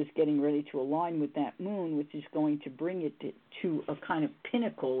Jupiter is getting ready to align with that moon, which is going to bring it to a kind of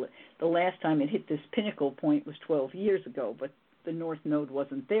pinnacle. The last time it hit this pinnacle point was 12 years ago, but the North Node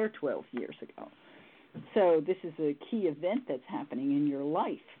wasn't there 12 years ago. So this is a key event that's happening in your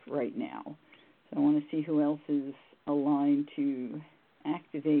life right now. So I want to see who else is aligned to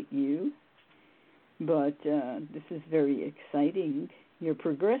activate you. But this is very exciting. Your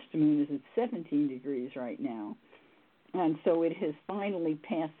progressed moon is at 17 degrees right now. And so it has finally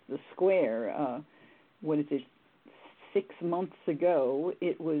passed the square. 6 months ago,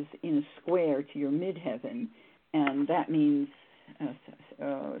 it was in a square to your midheaven. And that means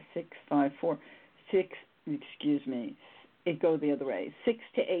 6, it goes the other way. 6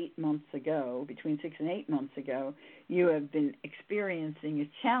 to 8 months ago, between 6 and 8 months ago, you have been experiencing a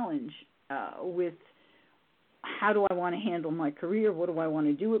challenge with how do I want to handle my career? What do I want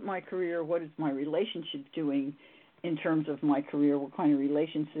to do with my career? What is my relationship doing in terms of my career? What kind of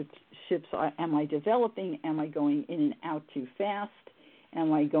relationships am I developing? Am I going in and out too fast?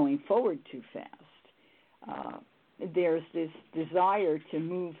 Am I going forward too fast? There's this desire to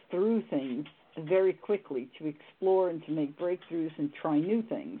move through things very quickly, to explore and to make breakthroughs and try new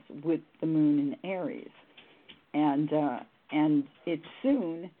things with the moon in Aries. And it's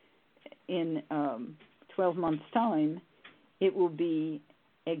soon, in 12 months' time, it will be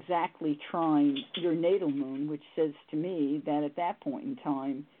exactly trine your natal moon, which says to me that at that point in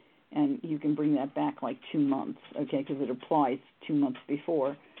time, and you can bring that back like 2 months, okay, because it applies 2 months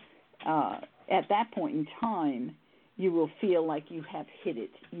before, at that point in time, you will feel like you have hit it.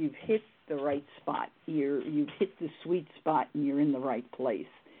 You've hit the right spot. You've hit the sweet spot, and you're in the right place.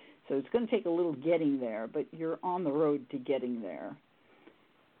 So it's going to take a little getting there, but you're on the road to getting there.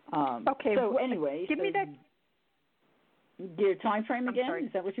 Okay. So anyway, give me that. Your time frame again?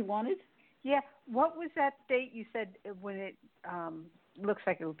 Is that what you wanted? Yeah. What was that date you said when it looks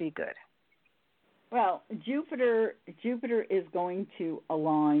like it will be good? Well, Jupiter is going to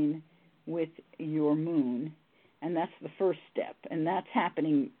align with your moon, and that's the first step, and that's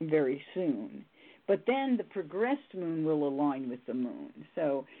happening very soon. But then the progressed moon will align with the moon.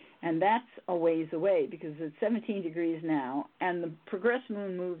 So, and that's a ways away because it's 17 degrees now, and the progressed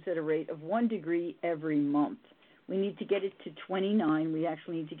moon moves at a rate of 1 degree every month. We need to get it to 29. We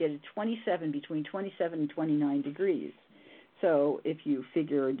actually need to get it 27, between 27 and 29 degrees. So if you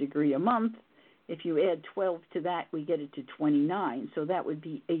figure a degree a month, if you add 12 to that, we get it to 29. So that would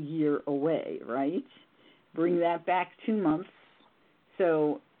be a year away, right? Bring that back 2 months.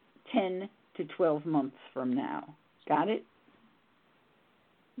 So 10 to 12 months from now. Got it?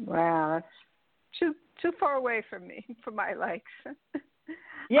 Wow, that's too far away from me, for my likes.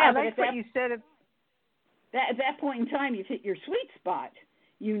 Yeah, I like what you said. At that point in time, you've hit your sweet spot.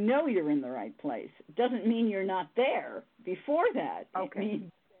 You know you're in the right place. It doesn't mean you're not there before that. Okay. It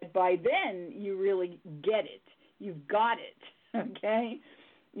means that by then you really get it. You've got it, okay?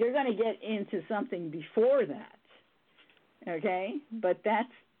 You're going to get into something before that, okay? But that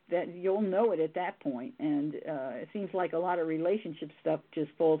you'll know it at that point, and it seems like a lot of relationship stuff just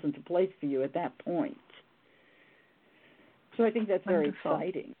falls into place for you at that point. So I think that's very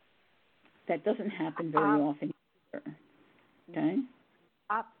exciting. That doesn't happen very often either. Okay?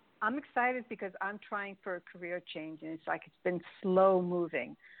 I'm excited because I'm trying for a career change, and it's like it's been slow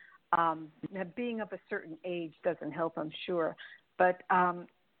moving. Now, being of a certain age doesn't help, I'm sure. But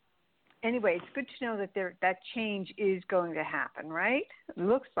anyway, it's good to know that that change is going to happen, right? It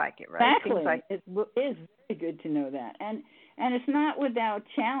looks like it, right? Exactly. It is very good to know that. And it's not without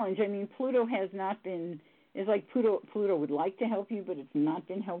challenge. I mean, Pluto has not been, it's like Pluto would like to help you, but it's not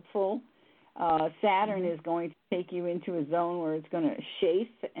been helpful. Saturn is going to take you into a zone where it's going to chafe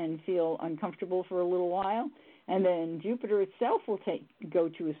and feel uncomfortable for a little while. And then Jupiter itself will go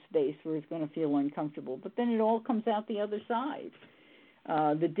to a space where it's going to feel uncomfortable. But then it all comes out the other side.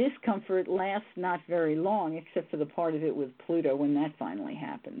 The discomfort lasts not very long, except for the part of it with Pluto when that finally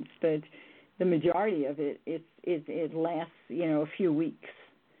happens. But the majority of it lasts, a few weeks.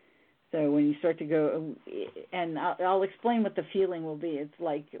 So when you start to go, and I'll explain what the feeling will be. It's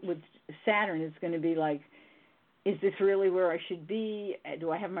like with Saturn, it's going to be like, is this really where I should be?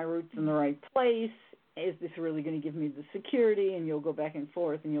 Do I have my roots in the right place? Is this really going to give me the security? And you'll go back and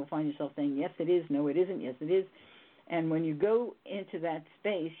forth, and you'll find yourself saying, yes, it is, no, it isn't, yes, it is. And when you go into that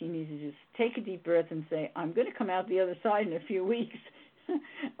space, you need to just take a deep breath and say, I'm going to come out the other side in a few weeks.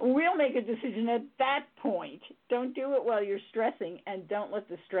 We'll make a decision at that point. Don't do it while you're stressing, and don't let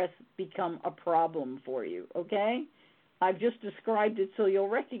the stress become a problem for you, okay? I've just described it so you'll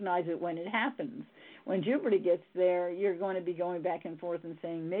recognize it when it happens. When Jupiter gets there, you're going to be going back and forth and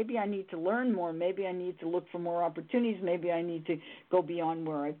saying, maybe I need to learn more, maybe I need to look for more opportunities, maybe I need to go beyond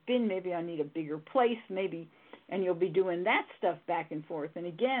where I've been, maybe I need a bigger place, and you'll be doing that stuff back and forth. And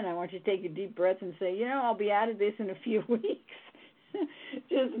again, I want you to take a deep breath and say, I'll be out of this in a few weeks.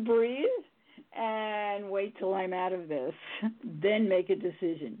 Just breathe and wait till I'm out of this. Then make a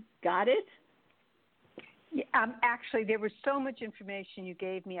decision. Got it? Yeah, actually, there was so much information you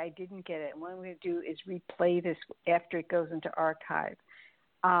gave me, I didn't get it. And what I'm going to do is replay this after it goes into archive.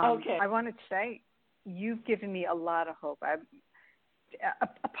 Okay. I want to say you've given me a lot of hope.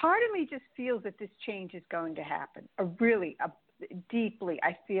 A part of me just feels that this change is going to happen. Deeply,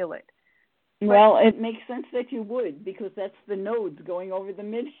 I feel it. Well, it makes sense that you would, because that's the nodes going over the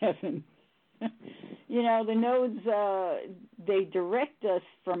midheaven. The nodes, they direct us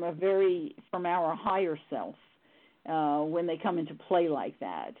from our higher self when they come into play like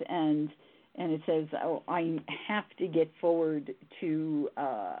that. And it says, I have to get forward to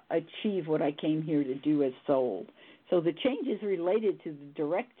achieve what I came here to do as soul. So the change is related to the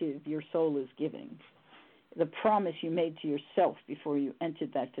directive your soul is giving, the promise you made to yourself before you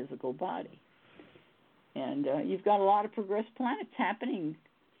entered that physical body. And you've got a lot of progressed planets happening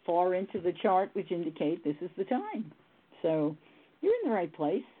far into the chart, which indicate this is the time. So you're in the right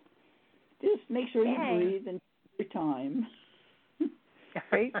place. Just make sure you breathe and take your time.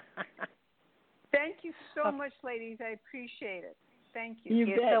 Right. Thank you so much, ladies. I appreciate it. Thank you.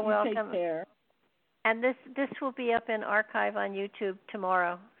 You're so welcome. Take care. And this will be up in archive on YouTube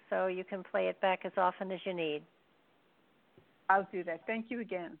tomorrow, so you can play it back as often as you need. I'll do that. Thank you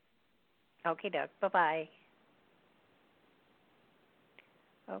again. Okay, doke. Bye-bye.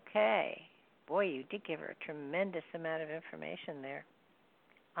 Okay. Boy, you did give her a tremendous amount of information there.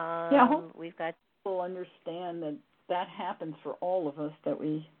 We've got people understand that happens for all of us, that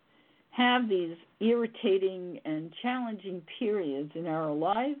we have these irritating and challenging periods in our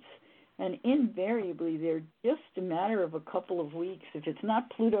lives, and invariably they're just a matter of a couple of weeks. If it's not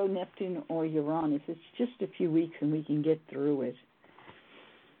Pluto, Neptune, or Uranus, it's just a few weeks and we can get through it.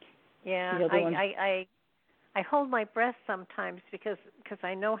 Yeah, I hold my breath sometimes because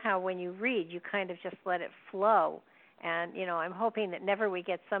I know how when you read, you kind of just let it flow. And, I'm hoping that never we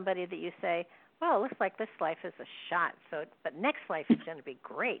get somebody that you say, well, it looks like this life is a shot, but next life is going to be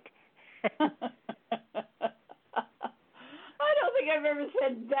great. I don't think I've ever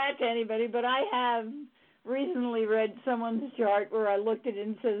said that to anybody, but I have recently read someone's chart where I looked at it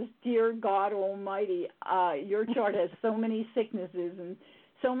and says, dear God Almighty, your chart has so many sicknesses and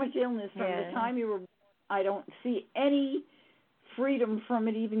so much illness from the time you were born. I don't see any freedom from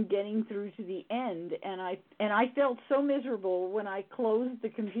it even getting through to the end. And I felt so miserable when I closed the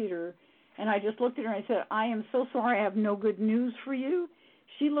computer and I just looked at her and I said, I am so sorry, I have no good news for you.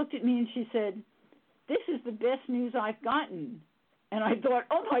 She looked at me and she said, this is the best news I've gotten. And I thought,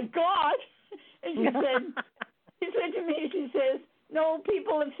 oh my God. And she said to me, she says, no,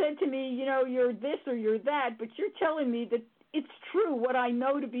 people have said to me, you're this or you're that, but you're telling me that it's true. What I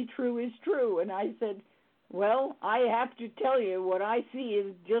know to be true is true. And I said, well, I have to tell you what I see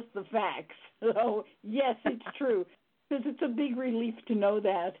is just the facts. So, yes, it's true. Because it's a big relief to know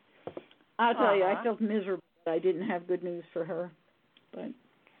that. I'll tell you, I felt miserable that I didn't have good news for her. But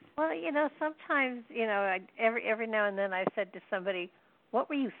well, sometimes, every now and then I said to somebody, what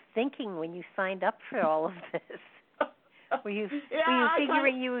were you thinking when you signed up for all of this? Were you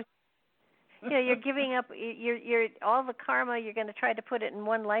figuring you're giving up you're all the karma, you're going to try to put it in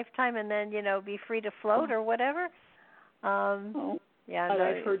one lifetime and then, be free to float or whatever? I've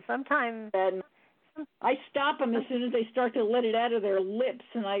heard sometimes. I stop them as soon as they start to let it out of their lips,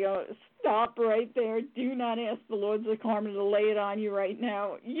 and I go, stop right there. Do not ask the Lords of Karma to lay it on you right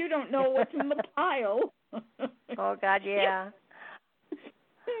now. You don't know what's in the pile. Oh, God, yeah.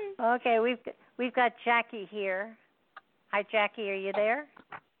 Okay, we've got Jackie here. Hi, Jackie, are you there?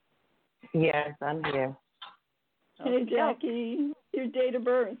 Yes, I'm here. Hey, Jackie. Your date of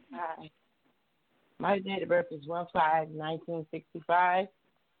birth? Hi. My date of birth is 1/5/1965.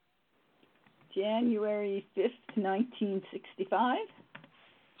 January 5th, 1965.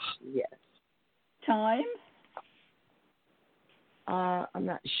 Yes. Time? I'm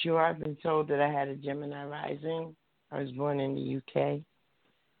not sure. I've been told that I had a Gemini rising. I was born in the UK.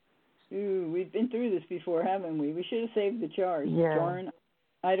 Ooh, we've been through this before, haven't we? We should have saved the chart. Yeah. Darn,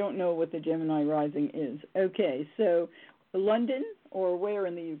 I don't know what the Gemini rising is. Okay, so London or where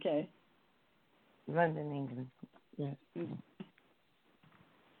in the UK? London, England. Yes.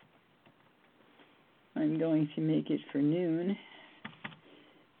 I'm going to make it for noon,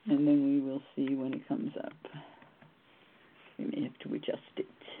 and then we will see when it comes up. We may have to adjust it.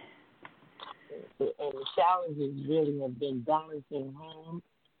 And the challenges really have been balancing home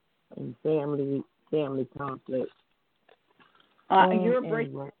and family conflict. You're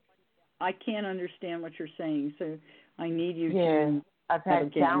breaking. I can't understand what you're saying, so I need you to. Yeah, I've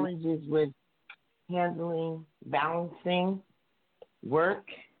had challenges with balancing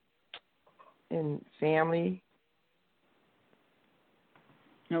work and family.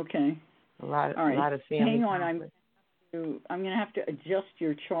 Okay. A lot of family. Hang on, I'm going to have to adjust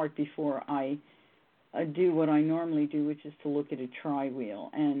your chart before I do what I normally do, which is to look at a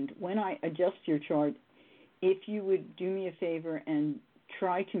tri-wheel. And when I adjust your chart, if you would do me a favor and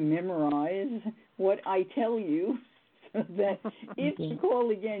try to memorize what I tell you, so that if you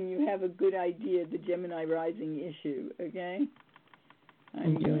call again, you have a good idea of the Gemini rising issue, okay?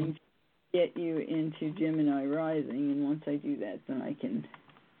 I'm going to get you into Gemini rising, and once I do that, then I can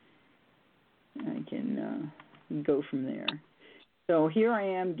go from there. So here I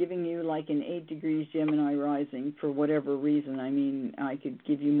am giving you like an 8 degrees Gemini rising for whatever reason. I mean, I could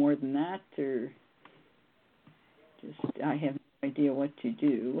give you more than that, or just I have no idea what to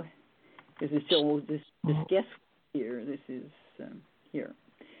do, because it's still this guess here. This is here.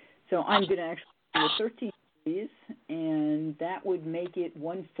 So I'm going to actually do a 13 degrees, and that would make it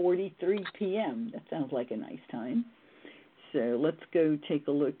 1:43 p.m. That sounds like a nice time. So let's go take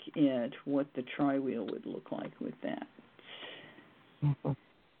a look at what the tri-wheel would look like with that. So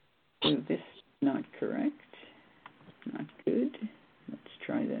this is not correct. Not good. Let's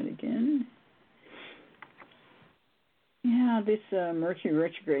try that again. Yeah, this Mercury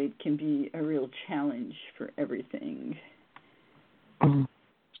retrograde can be a real challenge for everything.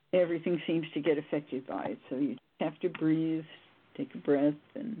 Everything seems to get affected by it, so you have to breathe, take a breath,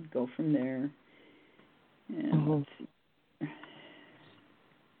 and go from there. And let's see.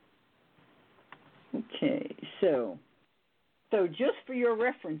 Okay, so just for your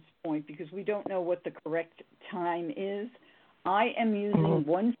reference point, because we don't know what the correct time is, I am using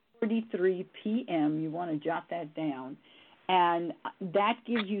 1:43 p.m. You want to jot that down. And that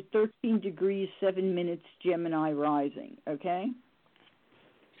gives you 13 degrees, 7 minutes Gemini rising, okay?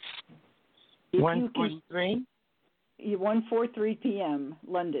 1:43? 1:43 p.m.,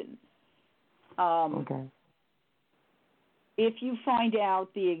 London. Okay. If you find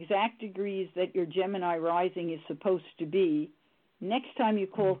out the exact degrees that your Gemini rising is supposed to be, next time you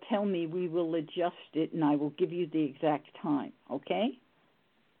call, tell me. We will adjust it, and I will give you the exact time, okay?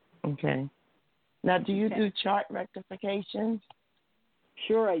 Okay. Now, do you do chart rectifications?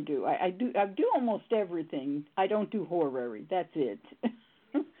 Sure, I do. I do almost everything. I don't do horary. That's it.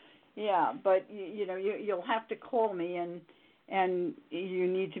 Yeah, but you'll have to call me, and you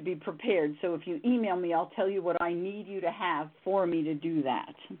need to be prepared. So if you email me, I'll tell you what I need you to have for me to do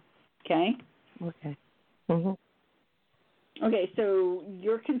that. Okay? Okay. Okay, so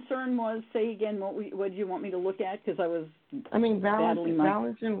your concern was, say again, what did you want me to look at? Because I was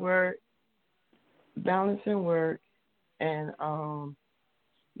balancing work, and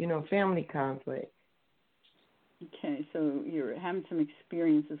family conflict. Okay, so you're having some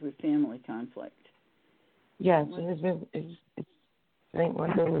experiences with family conflict. Yes, it's ain't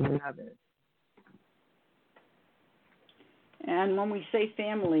one thing with another. And when we say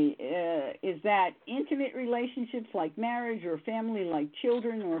family, is that intimate relationships like marriage, or family like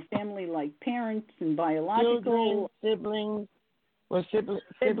children, or family like parents and biological? Children, siblings.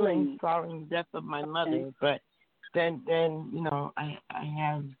 Siblings following the death of my mother. Okay. But then I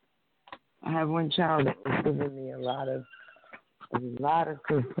have one child that was giving me a lot of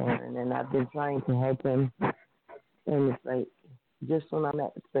concern, and I've been trying to help him. And it's like, just when I'm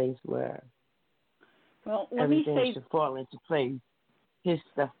at the place where everything should fall into place, his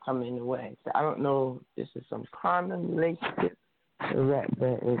stuff coming away. So I don't know if this is some common relationship or what,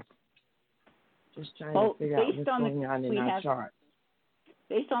 but it's just trying to figure out what's going on in our chart.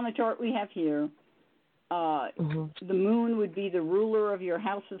 Based on the chart we have here, the moon would be the ruler of your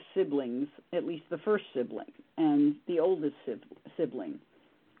house of siblings, at least the first sibling and the oldest sibling.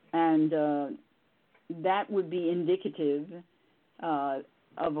 And that would be indicative of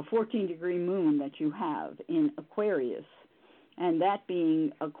a 14-degree moon that you have in Aquarius. And that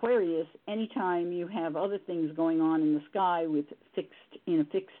being Aquarius, anytime you have other things going on in the sky with in a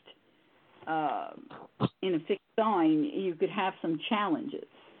fixed sign, you could have some challenges,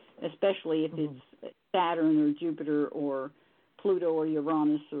 especially if it's Saturn or Jupiter or Pluto or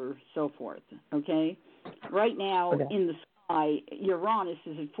Uranus or so forth. Okay, right now in the sky, Uranus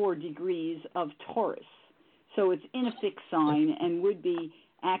is at 4 degrees of Taurus, so it's in a fixed sign and would be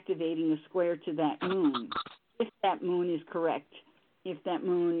activating a square to that moon. If that moon is correct, if that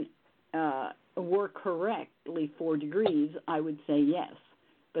moon were correctly 4 degrees, I would say yes,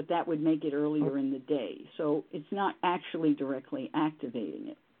 but that would make it earlier in the day. So it's not actually directly activating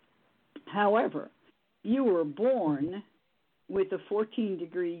it. However, you were born with a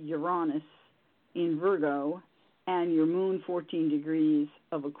 14-degree Uranus in Virgo and your moon 14 degrees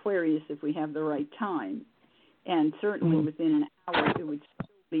of Aquarius if we have the right time. And certainly within an hour it would still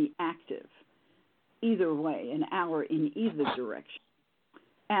be active. Either way, an hour in either direction.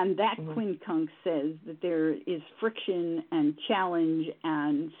 And that quincunx says that there is friction and challenge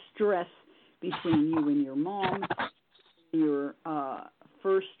and stress between you and your mom, your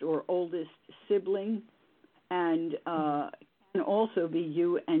first or oldest sibling, and can also be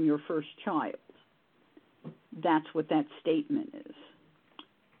you and your first child. That's what that statement is.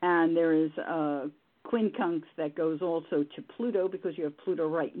 And there is a quincunx that goes also to Pluto because you have Pluto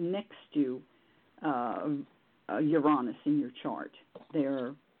right next to Uranus in your chart.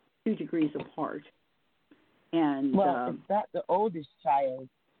 They're 2 degrees apart. And it's not the oldest child.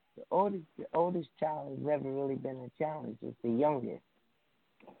 The oldest child has never really been a challenge. It's the youngest.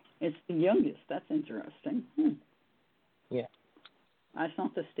 It's the youngest. That's interesting. Yeah. That's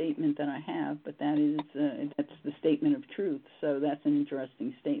not the statement that I have, but that's the statement of truth. So that's an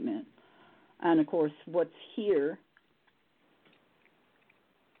interesting statement. And of course, what's here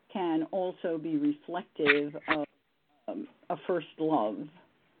can also be reflective of a first love.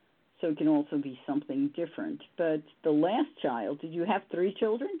 So it can also be something different. But the last child, did you have 3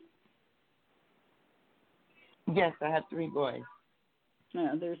 children? Yes, I had 3 boys.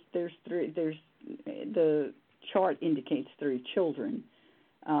 No, there's 3. The chart indicates 3 children.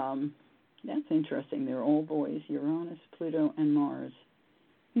 That's interesting. They're all boys: Uranus, Pluto, and Mars.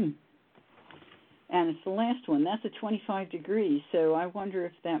 And it's the last one. That's at 25 degrees. So I wonder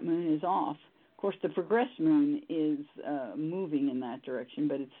if that moon is off. Of course, the progressed moon is moving in that direction,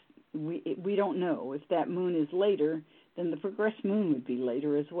 but we don't know. If that moon is later, then the progressed moon would be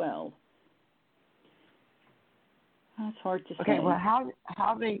later as well. That's hard to say. Okay, well,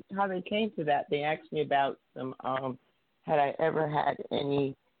 how they came to that? They asked me about some. Had I ever had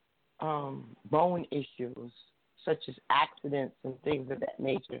any bone issues, such as accidents and things of that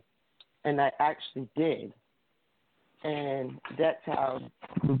nature? And I actually did. And that's how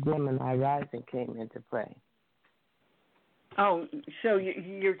the Gemini rising came into play. Oh, so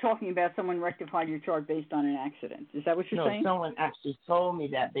you're talking about someone rectified your chart based on an accident. Is that what you're saying? No, someone actually told me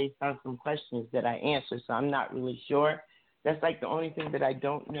that based on some questions that I answered, so I'm not really sure. That's like the only thing that I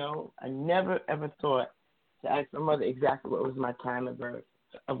don't know. I never, ever thought to ask my mother exactly what was my time of birth.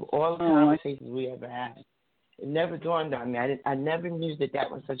 Of all the conversations we ever had, it never dawned on me. I never knew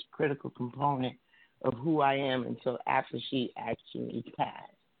that was such a critical component of who I am until after she actually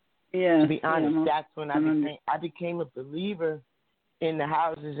passed. Yeah. To be honest, that's when I became a believer in the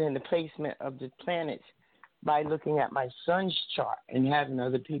houses and the placement of the planets by looking at my son's chart and having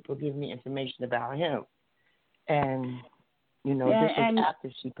other people give me information about him. And, this was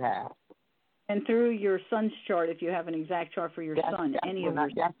after she passed. And through your son's chart, if you have an exact chart for your son,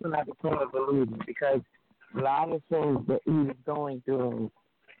 that's when I became a believer, because a lot of things that he was going through and,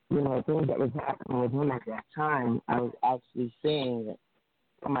 things that was happening with him at that time, I was actually seeing it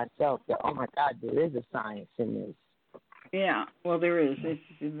for myself that, oh my God, there is a science in this. Yeah, well, there is. It's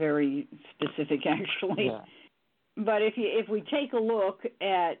very specific, actually. Yeah. But if we take a look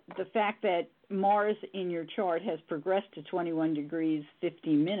at the fact that Mars in your chart has progressed to 21 degrees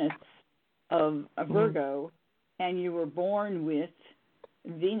 50 minutes of Virgo, and you were born with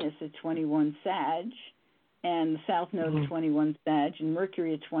Venus at 21 Sag, and the South Node at 21 Sag, and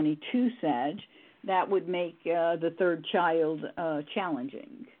Mercury at 22 Sag, that would make the third child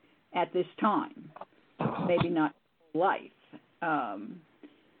challenging at this time. Maybe not life,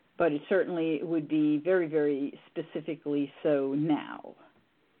 but it certainly would be very, very specifically so now.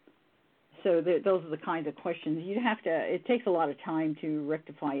 So those are the kinds of questions you'd have to. It takes a lot of time to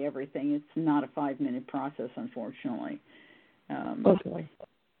rectify everything. It's not a 5-minute process, unfortunately. Okay.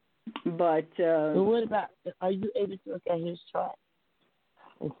 But well, what about? Are you able to look at his chart?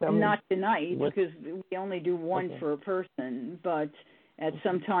 Not tonight, because we only do one for a person. But at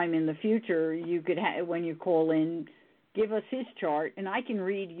some time in the future, you could, when you call in, give us his chart, and I can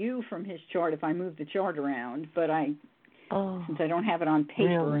read you from his chart if I move the chart around. But since I don't have it on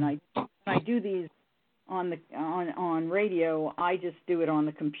paper, and I do these on radio, I just do it on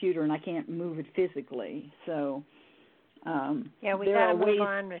the computer, and I can't move it physically. So we got to move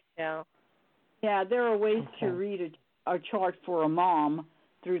on, Michelle. Yeah, there are ways to read a chart for a mom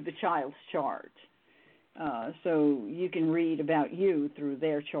through the child's chart. So you can read about you through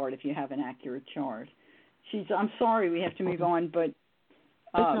their chart if you have an accurate chart. I'm sorry we have to move on, but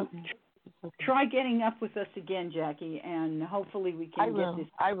try getting up with us again, Jackie, and hopefully we can get this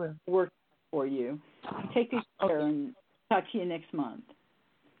work for you. Take good care and talk to you next month.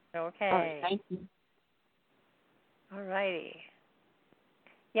 Okay. All right, thank you. All righty.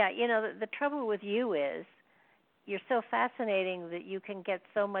 Yeah, the trouble with you is you're so fascinating that you can get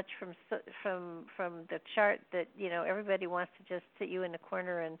so much from the chart that everybody wants to just sit you in the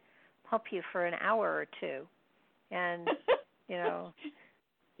corner and pump you for an hour or two, and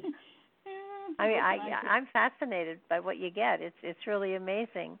I'm fascinated by what you get. It's really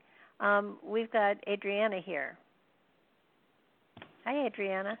amazing. We've got Adriana here. Hi,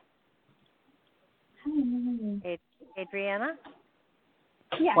 Adriana. Hi. Adriana.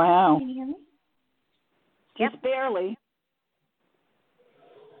 Yeah. Wow. Can you hear me? Just barely.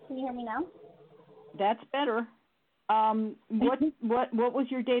 Can you hear me now? That's better. What was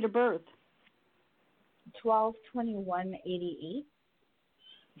your date of birth? 12/21/88.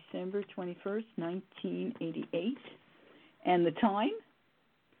 December 21st, 1988. And the time?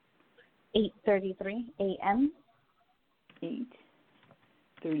 8:33 a.m.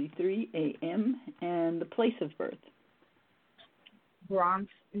 8:33 a.m. And the place of birth? Bronx,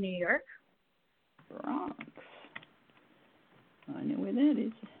 New York. Bronx. I know where that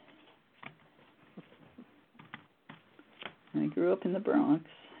is. I grew up in the Bronx.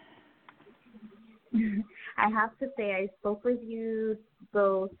 I have to say, I spoke with you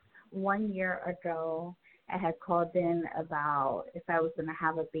both 1 year ago. I had called in about if I was going to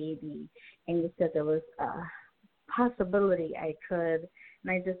have a baby, and you said there was a possibility I could.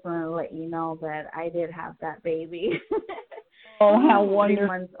 And I just want to let you know that I did have that baby. Oh, how wonderful.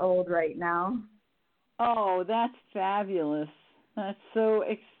 3 months old right now. Oh, that's fabulous. That's so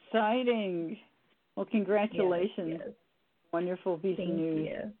exciting. Well, congratulations. Yes. Wonderful piece of news.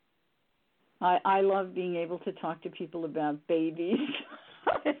 Thank you. I love being able to talk to people about babies.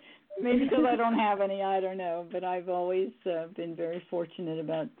 Maybe because I don't have any, I don't know. But I've always been very fortunate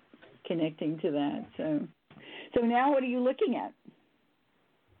about connecting to that. So now what are you looking at?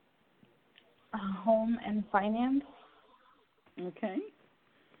 Home and finance. Okay.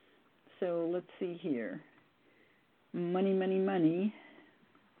 So let's see here. Money, money, money.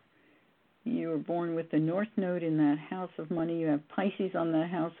 You were born with the North Node in that house of money. You have Pisces on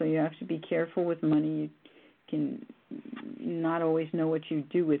that house, so you have to be careful with money. You can not always know what you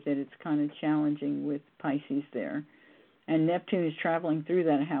do with it. It's kind of challenging with Pisces there. And Neptune is traveling through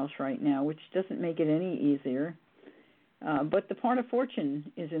that house right now, which doesn't make it any easier. But the part of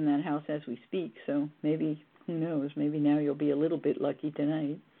fortune is in that house as we speak, so maybe, who knows, maybe now you'll be a little bit lucky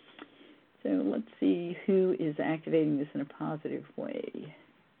tonight. So let's see who is activating this in a positive way.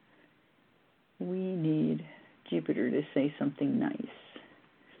 We need Jupiter to say something nice.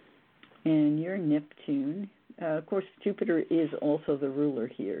 And you're Neptune. Of course, Jupiter is also the ruler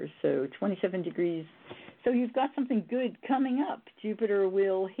here, so 27 degrees. So you've got something good coming up. Jupiter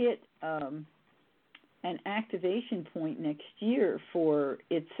will hit an activation point next year for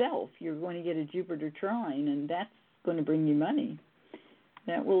itself. You're going to get a Jupiter trine, and that's going to bring you money.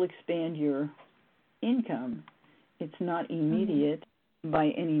 That will expand your income. It's not immediate by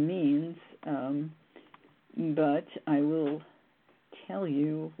any means, but I will tell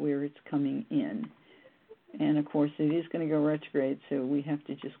you where it's coming in. And, of course, it is going to go retrograde, so we have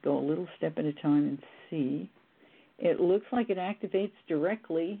to just go a little step at a time and see. It looks like it activates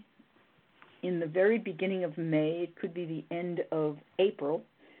directly in the very beginning of May. It could be the end of April,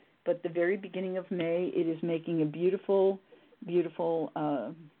 but the very beginning of May, it is making a beautiful, beautiful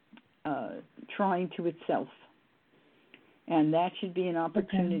trine to itself. And that should be an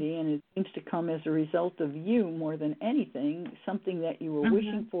opportunity, and it seems to come as a result of you more than anything, something that you were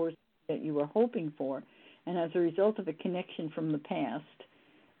wishing for, that you were hoping for. And as a result of a connection from the past,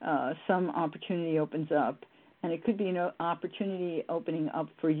 some opportunity opens up And it could be an opportunity opening up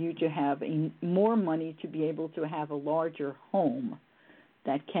for you to have more money to be able to have a larger home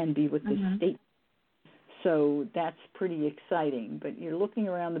that can be with the state. So that's pretty exciting. But you're looking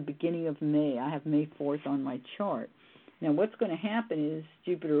around the beginning of May. I have May 4th on my chart. Now, what's going to happen is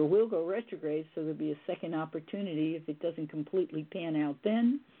Jupiter will go retrograde, so there'll be a second opportunity if it doesn't completely pan out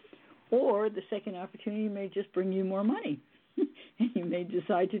then, or the second opportunity may just bring you more money, and you may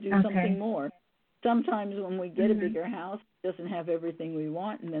decide to do something more. Sometimes when we get a bigger house, it doesn't have everything we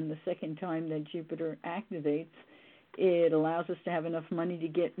want, and then the second time that Jupiter activates, it allows us to have enough money to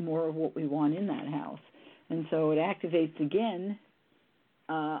get more of what we want in that house. And so it activates again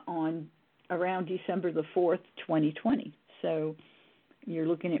on around December the 4th, 2020. So you're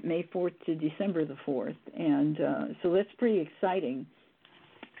looking at May 4th to December the 4th. And so that's pretty exciting.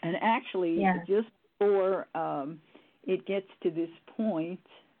 And actually, just before it gets to this point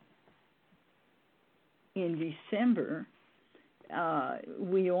in December,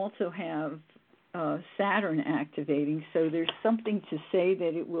 we also have Saturn activating. So there's something to say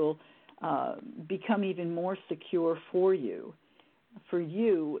that it will become even more secure for you. For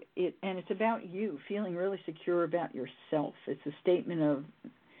you, and it's about you, feeling really secure about yourself. It's a statement of,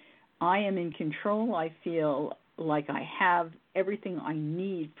 I am in control. I feel like I have everything I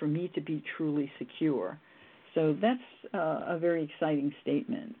need for me to be truly secure. So that's a very exciting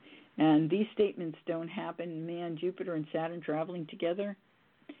statement. And these statements don't happen, Jupiter and Saturn traveling together,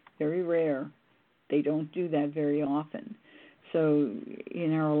 very rare. They don't do that very often. So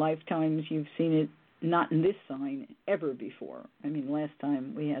in our lifetimes, you've seen it not in this sign ever before. I mean, last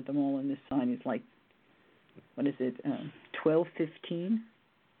time we had them all in this sign is like, 1215?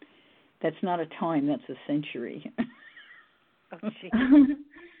 That's not a time, that's a century. Oh, gee. In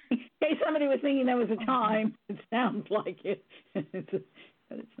case somebody was thinking that was a time, it sounds like it, but it's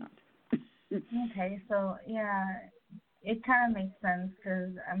not. Okay, so, it kind of makes sense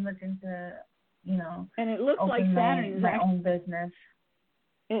because I'm looking to, and it looks like Saturn is my own business.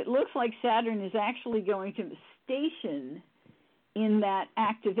 It looks like Saturn is actually going to station in that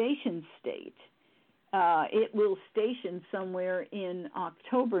activation state. It will station somewhere in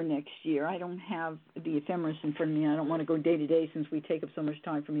October next year. I don't have the ephemeris in front of me. I don't want to go day to day since we take up so much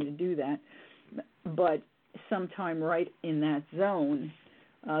time for me to do that. But sometime right in that zone,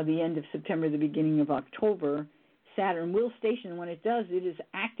 the end of September, the beginning of October, Saturn will station. When it does, it is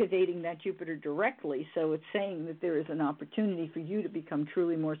activating that Jupiter directly, so it's saying that there is an opportunity for you to become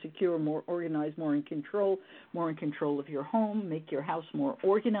truly more secure, more organized, more in control of your home, make your house more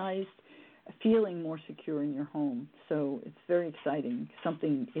organized, feeling more secure in your home. So it's very exciting.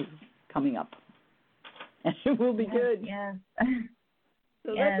 Something is coming up, and it will be good. Yes.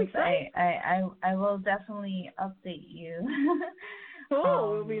 So yes, I will definitely update you.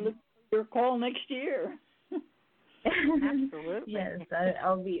 We'll be looking for your call next year. Absolutely. Yes,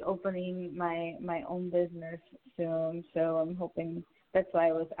 I'll be opening my own business soon, so I'm hoping. That's why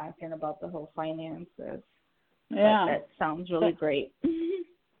I was asking about the whole finances. Yeah, that sounds really great.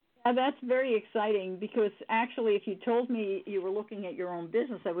 Yeah, that's very exciting because actually, if you told me you were looking at your own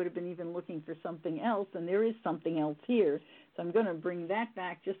business, I would have been even looking for something else, and there is something else here. So I'm going to bring that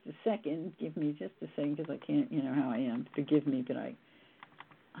back just a second. Give me just a second because I can't. You know how I am. Forgive me, but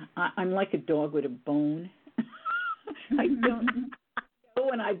I'm like a dog with a bone. I don't know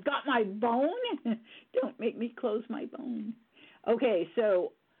when I've got my bone. Don't make me close my bone. Okay,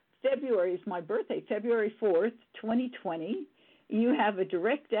 so February is my birthday, February 4th, 2020. You have a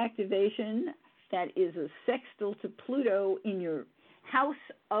direct activation that is a sextile to Pluto in your house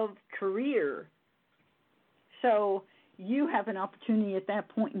of career. So you have an opportunity at that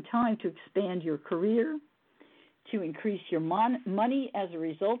point in time to expand your career, to increase your money as a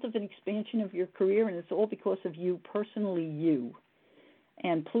result of an expansion of your career, and it's all because of you, personally you.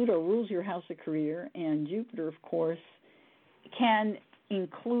 And Pluto rules your house of career, and Jupiter, of course, can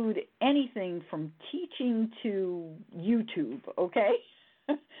include anything from teaching to YouTube, okay?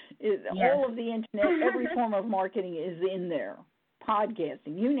 Yes. All of the internet, every form of marketing is in there.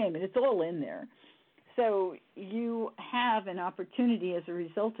 Podcasting, you name it, it's all in there. So you have an opportunity as a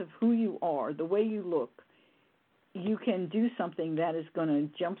result of who you are, the way you look. You can do something that is going to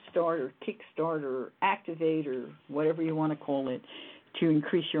jumpstart or kickstart or activate or whatever you want to call it to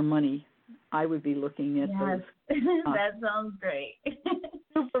increase your money. I would be looking at those. That sounds great.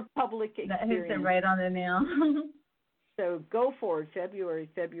 Super public experience. That hits it right on the nail. So go forward, February.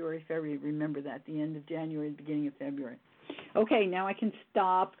 Remember that, the end of January, the beginning of February. Okay, now I can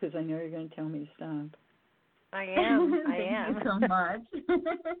stop because I know you're going to tell me to stop. I am. Thank you so much.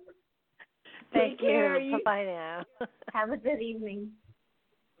 Thank you. Bye-bye now. Have a good evening.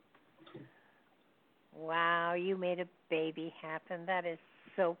 Wow, you made a baby happen. That is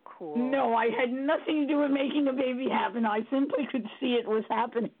so cool. No, I had nothing to do with making a baby happen. I simply could see it was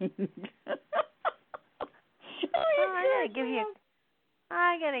happening.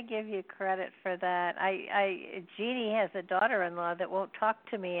 I gotta give you credit for that. Jeannie has a daughter-in-law that won't talk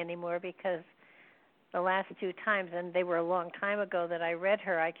to me anymore because the last 2 times, and they were a long time ago that I read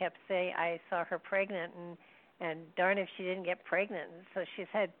her, I kept saying I saw her pregnant, and darn if she didn't get pregnant. So she's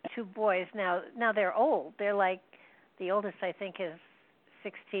had 2 boys now. Now they're old. They're like, the oldest I think is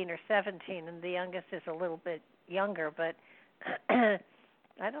 16 or 17, and the youngest is a little bit younger. But I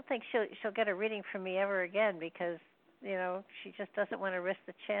don't think she'll get a reading from me ever again because she just doesn't want to risk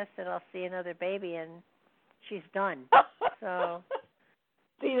the chance that I'll see another baby, and she's done. So.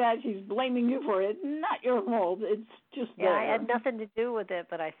 See that? She's blaming you for it. Not your fault. It's just there. I had nothing to do with it,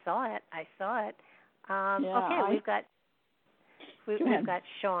 but I saw it. Okay, we've got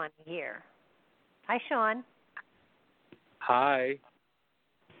Sean here. Hi, Sean. Hi.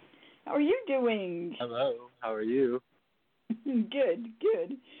 How are you doing? Hello. How are you? Good.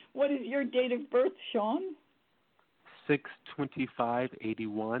 What is your date of birth, Sean?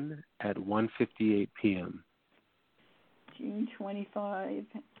 6/25/81 at 1:58 p.m. June 25,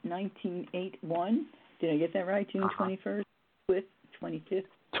 1981. Did I get that right? June 21st, 25th?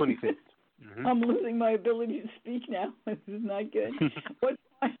 25th. Mm-hmm. I'm losing my ability to speak now. This is not good. What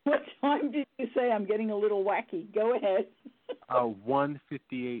time did you say? I'm getting a little wacky. Go ahead.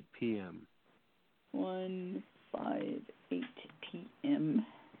 1:58 p.m. 1:58 p.m.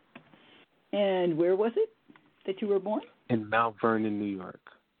 And where was it that you were born? In Mount Vernon, New York.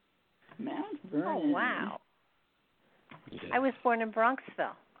 Mount Vernon. Oh, wow. Yes. I was born in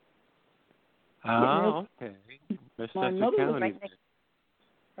Bronxville. Oh, okay. My mother was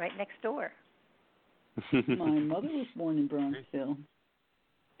right next door. My mother was born in Bronxville.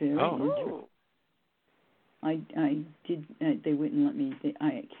 Very interesting. I did. They wouldn't let me.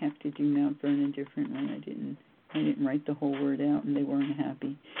 I have to do Mount Vernon differently. I didn't write the whole word out, and they weren't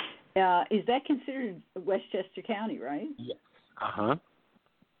happy. Is that considered Westchester County, right? Yes.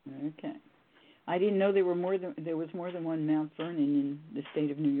 Okay. I didn't know there was more than one Mount Vernon in the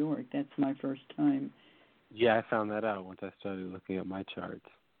state of New York. That's my first time. Yeah, I found that out once I started looking at my charts.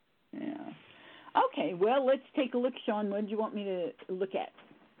 Yeah. Okay, well, let's take a look, Sean. What do you want me to look at?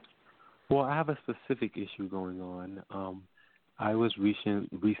 Well, I have a specific issue going on. I was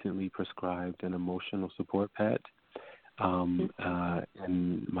recently prescribed an emotional support pet in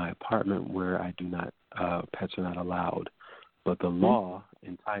my apartment where I do not, pets are not allowed. But the law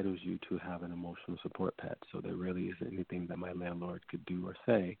entitles you to have an emotional support pet, so there really isn't anything that my landlord could do or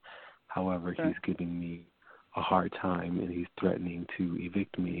say. However, he's giving me a hard time, and he's threatening to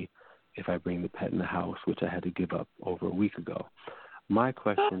evict me if I bring the pet in the house, which I had to give up over a week ago. My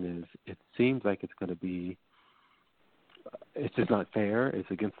question is, it seems like it's just not fair.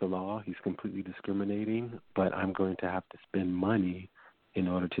 It's against the law. He's completely discriminating, but I'm going to have to spend money in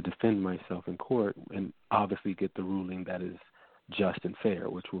order to defend myself in court and obviously get the ruling that is just and fair,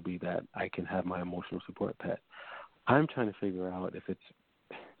 which will be that I can have my emotional support pet. I'm trying to figure out if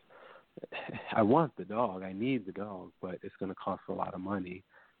I want the dog, I need the dog, but it's going to cost a lot of money.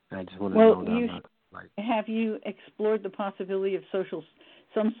 And I just want to know that I'm not have you explored the possibility of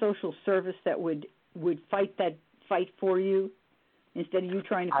some social service that would fight that fight for you instead of you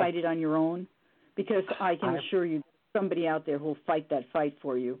trying to fight it on your own? Because I can assure you somebody out there who will fight that fight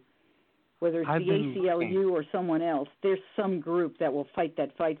for you. Whether it's the ACLU or someone else, there's some group that will fight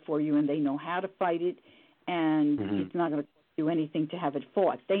that fight for you, and they know how to fight it, and it's not going to do anything to have it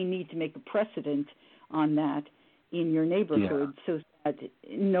fought. They need to make a precedent on that in your neighborhood so that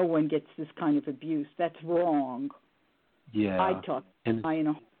no one gets this kind of abuse. That's wrong. Yeah. I'd talk to him in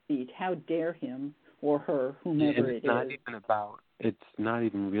a heartbeat. How dare him or her, whomever it is. It's not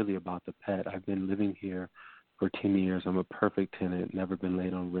even really about the pet. I've been living here for 10 years. I'm a perfect tenant, never been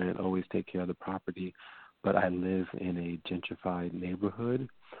late on rent, always take care of the property. But I live in a gentrified neighborhood,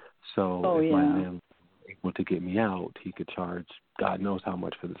 so if my landlord was able to get me out, he could charge God knows how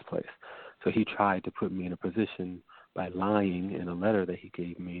much for this place. So he tried to put me in a position by lying in a letter that he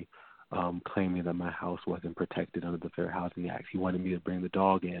gave me, claiming that my house wasn't protected under the Fair Housing Act. He wanted me to bring the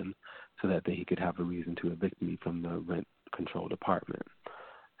dog in so that he could have a reason to evict me from the rent-controlled apartment.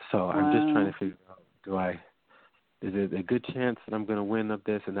 So I'm just trying to figure out, is it a good chance that I'm going to win of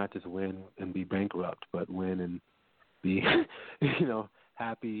this and not just win and be bankrupt, but win and be,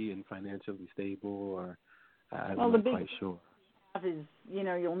 happy and financially stable? Or I'm not quite sure. Is,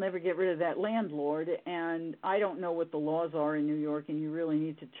 you'll never get rid of that landlord, and I don't know what the laws are in New York, and you really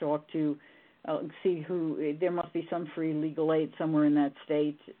need to talk to, see there must be some free legal aid somewhere in that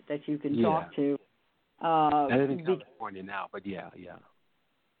state that you can talk to. I live in California now, but yeah.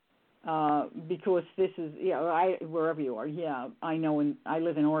 Because this is, wherever you are, I know, and I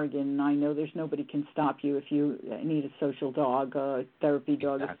live in Oregon, and I know there's nobody can stop you if you need a social dog, a therapy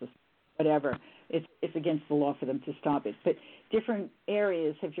dog, whatever. It's against the law for them to stop it. But different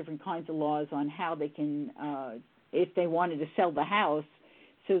areas have different kinds of laws on how they can, if they wanted to sell the house,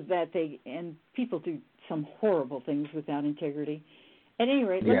 so that and people do some horrible things without integrity. At any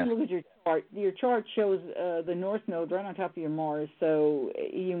rate, let me look at your chart. Your chart shows the North Node right on top of your Mars, so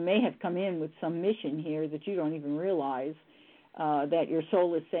you may have come in with some mission here that you don't even realize, that your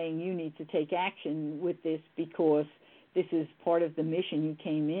soul is saying you need to take action with this because this is part of the mission you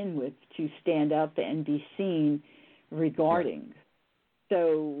came in with, to stand up and be seen regarding.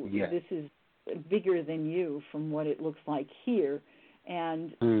 So this is bigger than you from what it looks like here.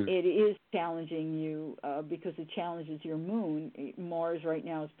 And it is challenging you because it challenges your moon. Mars right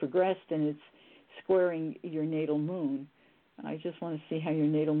now is progressed, and it's squaring your natal moon. I just want to see how your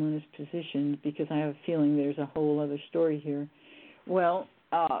natal moon is positioned, because I have a feeling there's a whole other story here. Well,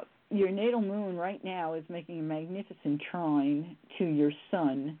 your natal moon right now is making a magnificent trine to your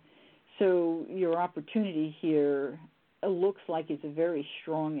sun. So your opportunity here looks like it's very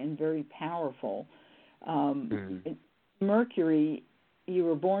strong and very powerful. Mercury, you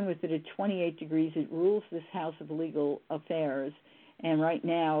were born with it at 28 degrees. It rules this house of legal affairs. And right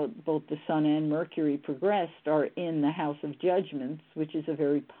now, both the Sun and Mercury progressed are in the house of judgments, which is a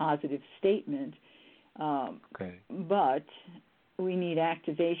very positive statement. But we need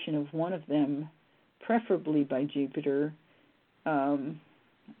activation of one of them, preferably by Jupiter.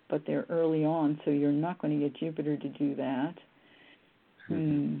 But they're early on, so you're not going to get Jupiter to do that.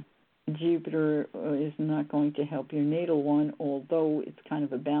 Jupiter is not going to help your natal one, although it's kind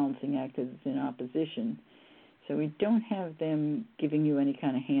of a balancing act because it's in opposition. So we don't have them giving you any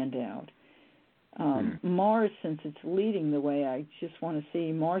kind of handout. Mars, since it's leading the way, I just want to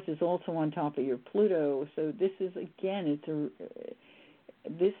see, Mars is also on top of your Pluto. So this is, again,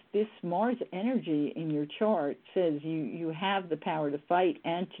 this Mars energy in your chart says you have the power to fight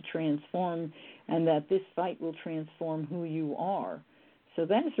and to transform, and that this fight will transform who you are. So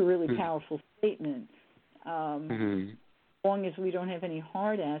that is a really powerful statement. As long as we don't have any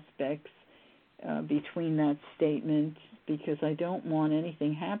hard aspects between that statement, because I don't want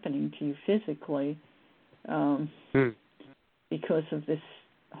anything happening to you physically because of this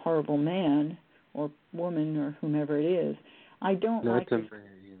horrible man or woman or whomever it is. I don't like this.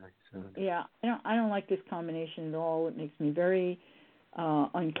 I don't like this combination at all. It makes me very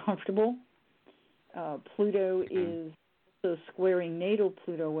uncomfortable. Pluto is so squaring natal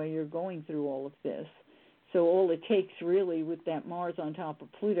Pluto while you're going through all of this. So all it takes really with that Mars on top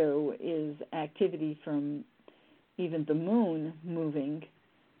of Pluto is activity from even the moon moving.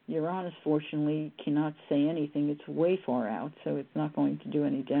 Uranus, fortunately, cannot say anything. It's way far out, so it's not going to do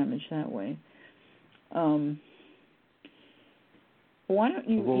any damage that way. Why don't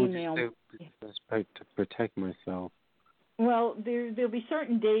you email me? To protect myself. Well, there'll be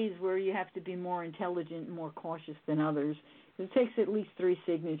certain days where you have to be more intelligent and more cautious than others. It takes at least 3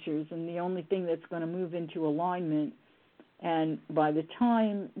 signatures, and the only thing that's going to move into alignment, and by the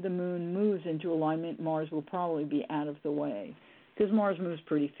time the moon moves into alignment, Mars will probably be out of the way, because Mars moves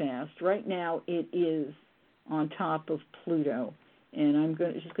pretty fast. Right now, it is on top of Pluto, and I'm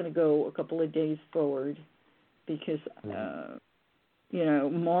just going to go a couple of days forward, because,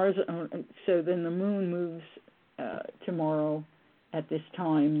 Mars, so then the moon moves tomorrow at this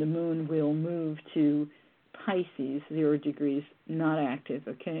time. The moon will move to Pisces, 0 degrees, not active,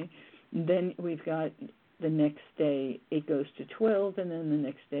 okay? Then we've got the next day, it goes to 12, and then the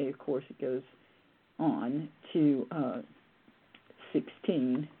next day, of course, it goes on to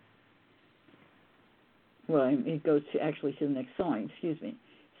 16. Well, it goes to the next sign, excuse me.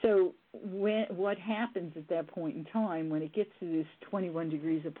 So what happens at that point in time, when it gets to this 21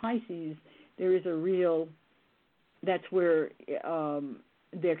 degrees of Pisces, there is that's where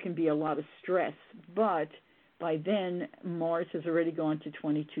there can be a lot of stress. But by then, Mars has already gone to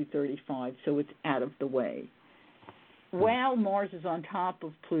 2235, so it's out of the way. While Mars is on top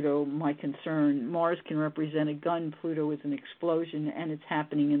of Pluto, my concern, Mars can represent a gun, Pluto is an explosion, and it's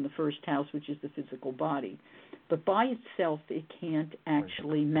happening in the first house, which is the physical body. But by itself, it can't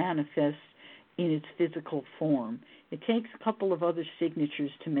actually manifest in its physical form. It takes a couple of other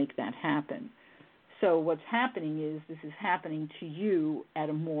signatures to make that happen. So what's happening is this is happening to you at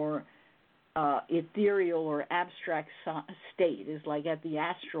a more ethereal or abstract state. Is like at the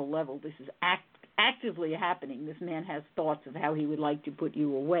astral level. This is actively happening. This man has thoughts of how he would like to put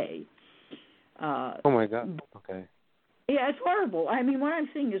you away. Oh my God. Okay. Yeah, it's horrible. I mean, what I'm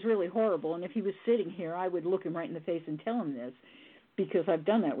seeing is really horrible. And if he was sitting here, I would look him right in the face and tell him this, because I've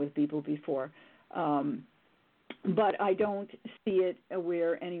done that with people before. But I don't see it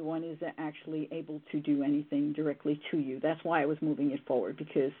where anyone is actually able to do anything directly to you. That's why I was moving it forward,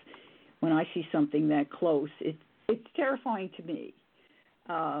 because when I see something that close, it's terrifying to me.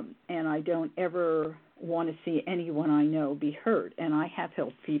 And I don't ever want to see anyone I know be hurt. And I have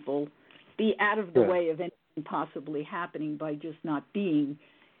helped people be out of the way of anything possibly happening by just not being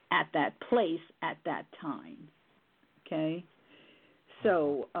at that place at that time. Okay?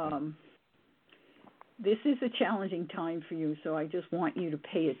 So this is a challenging time for you, so I just want you to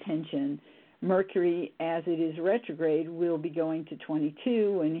pay attention. Mercury, as it is retrograde, will be going to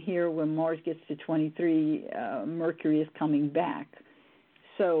 22, and here when Mars gets to 23, Mercury is coming back.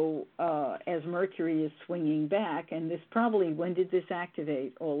 So as Mercury is swinging back, and this probably, when did this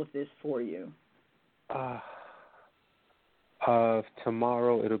activate, all of this for you?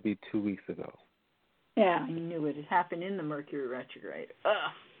 Tomorrow, it'll be 2 weeks ago. Yeah, I knew it. It happened in the Mercury retrograde.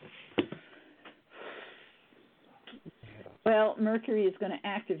 Well, Mercury is going to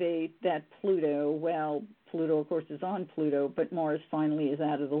activate that Pluto. Well, Pluto, of course, is on Pluto, but Mars finally is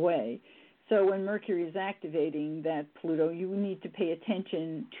out of the way. So when Mercury is activating that Pluto, you need to pay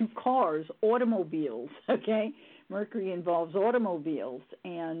attention to cars, automobiles, okay? Mercury involves automobiles,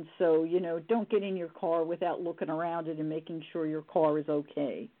 and so, don't get in your car without looking around it and making sure your car is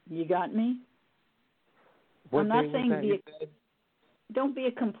okay. You got me? I'm not saying don't be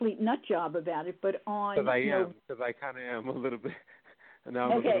a complete nut job about it, but on... Because I kind of am a little bit, and now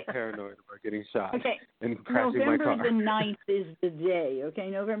I'm a little paranoid about getting shot and crashing my car. November the 9th is the day, okay?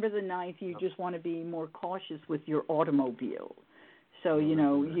 November the 9th, you just want to be more cautious with your automobile. So,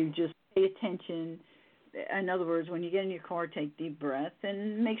 you just pay attention. In other words, when you get in your car, take deep breath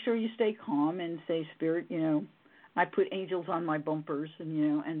and make sure you stay calm and say, Spirit, I put angels on my bumpers,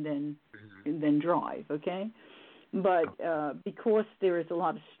 and then drive, okay? But because there is a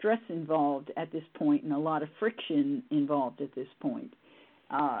lot of stress involved at this point and a lot of friction involved at this point,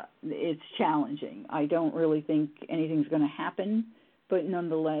 it's challenging. I don't really think anything's going to happen, but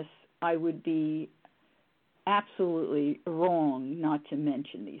nonetheless, I would be absolutely wrong not to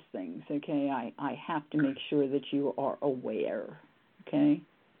mention these things, okay? I have to make sure that you are aware, okay?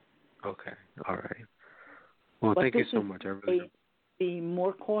 Okay, all right. Well, thank you so much. I really be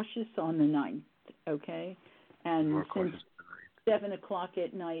more cautious on the 9th, okay? And since 7 o'clock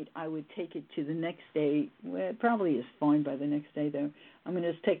at night, I would take it to the next day. Well, it probably is fine by the next day, though. I'm going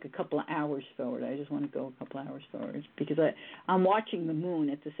to just take a couple of hours forward. I just want to go a couple of hours forward because I'm watching the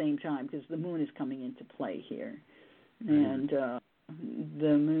moon at the same time because the moon is coming into play here. And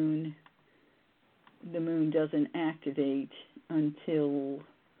the moon doesn't activate until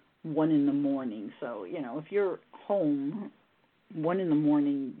 1 in the morning. So, if you're home 1 in the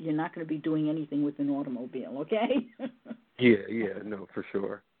morning, you're not going to be doing anything with an automobile, okay? No, for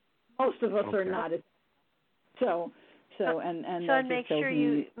sure. Most of us are not. So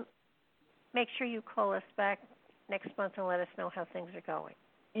make sure you call us back next month and let us know how things are going.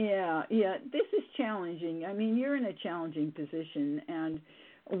 Yeah. This is challenging. I mean, you're in a challenging position, and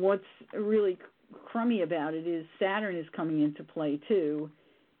what's really crummy about it is Saturn is coming into play too,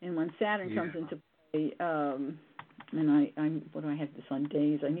 and when Saturn comes into play, and what do I have this on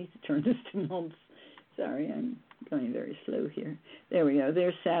days? I need to turn this to months. Sorry, I'm going very slow here. There we go.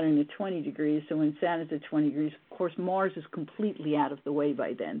 There's Saturn at 20 degrees. So when Saturn's at 20 degrees, of course, Mars is completely out of the way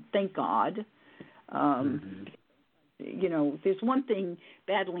by then. Thank God. There's one thing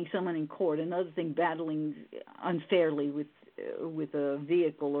battling someone in court, another thing battling unfairly with a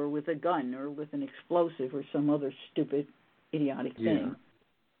vehicle or with a gun or with an explosive or some other stupid, idiotic thing.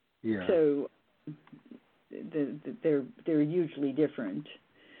 Yeah. So they're hugely different.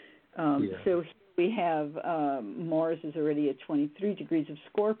 So here we have Mars is already at 23 degrees of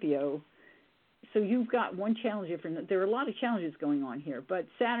Scorpio. So you've got one challenge different. There are a lot of challenges going on here, but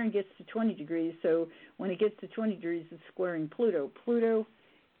Saturn gets to 20 degrees. So when it gets to 20 degrees, it's squaring Pluto. Pluto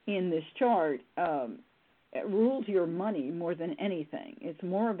in this chart rules your money more than anything. It's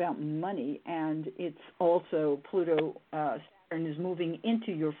more about money, and it's also Pluto. Saturn is moving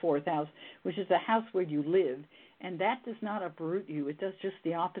into your 4th house, which is the house where you live, and that does not uproot you. It does just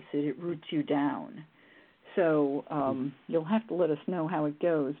the opposite. It roots you down. So you'll have to let us know how it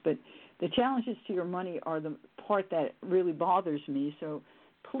goes. But the challenges to your money are the part that really bothers me. So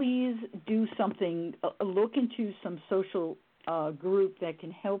please do something. Look into some social group that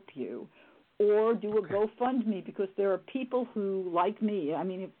can help you, or do a GoFundMe, because there are people who, like me, I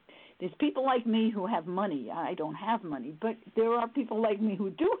mean, There's people like me who have money. I don't have money, but there are people like me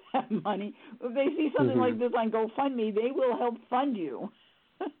who do have money. If they see something like this on GoFundMe, they will help fund you.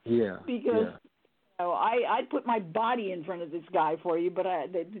 Yeah. Because I'd put my body in front of this guy for you, but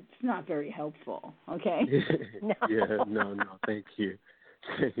it's not very helpful. Okay. No. Yeah. No. Thank you.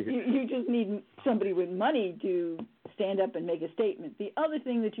 You just need somebody with money to stand up and make a statement. The other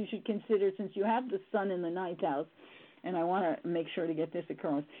thing that you should consider, since you have the sun in the ninth house, and I want to make sure to get this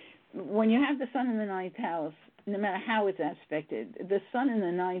across, when you have the sun in the ninth house, no matter how it's aspected, the sun in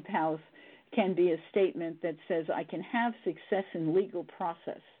the ninth house can be a statement that says, I can have success in legal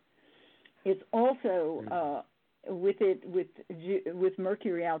process. It's also, with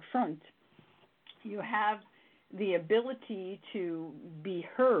Mercury out front, you have the ability to be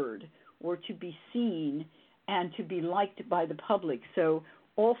heard or to be seen and to be liked by the public. So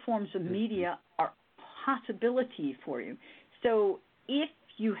all forms of media are a possibility for you. So if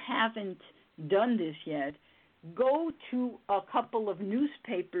you haven't done this yet, go to a couple of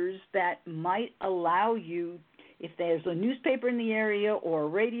newspapers that might allow you, if there's a newspaper in the area or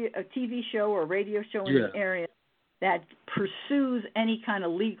a TV show or a radio show in the area that pursues any kind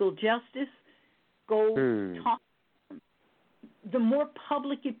of legal justice, go talk to them. The more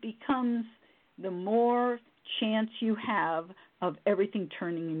public it becomes, the more chance you have of everything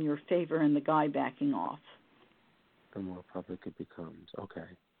turning in your favor and the guy backing off. The more public it becomes. Okay.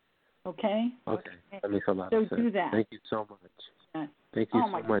 Okay? Okay. That makes a lot of sense. So do that. Thank you so much. Thank you so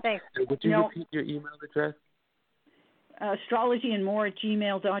much. Thanks. Would you repeat your email address?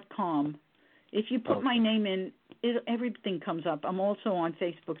 astrologyandmore@gmail.com. If you put my name in, everything comes up. I'm also on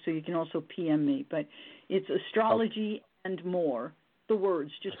Facebook, so you can also PM me. But it's astrology and more. The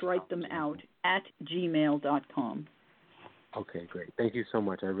words, just write them out, @gmail.com. Okay, great. Thank you so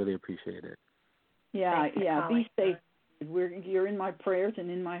much. I really appreciate it. Yeah. Be safe. You're in my prayers and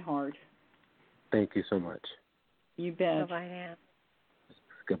in my heart. Thank you so much. You bet. Bye-bye now.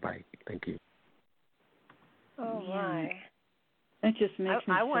 Goodbye. Thank you. Oh, my. That just makes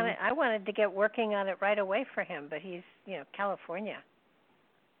me I wanted to get working on it right away for him, but he's, California.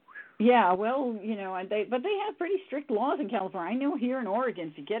 Yeah, well, but they have pretty strict laws in California. I know here in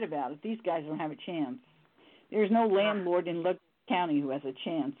Oregon, forget about it. These guys don't have a chance. There's no landlord in Douglas County who has a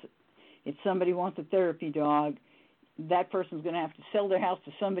chance. If somebody wants a therapy dog, that person's going to have to sell their house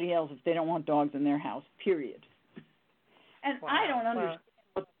to somebody else if they don't want dogs in their house, period. And I don't understand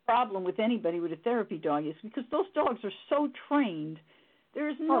what the problem with anybody with a therapy dog is, because those dogs are so trained. There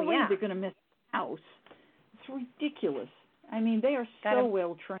is no way they're going to miss the house. It's ridiculous. I mean, they are so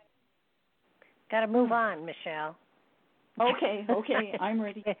well trained. Got to move on, Michelle. Okay, I'm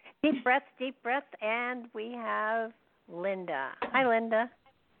ready. Deep breath, and we have Linda. Hi, Linda.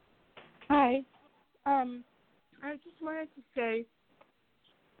 Hi. I just wanted to say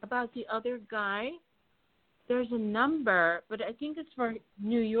about the other guy. There's a number, but I think it's for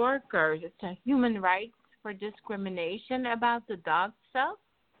New Yorkers. It's a human rights for discrimination about the dog stuff.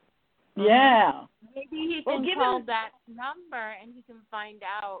 Yeah. Maybe he can call that number and he can find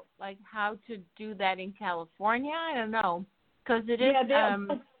out how to do that in California. I don't know, because it is.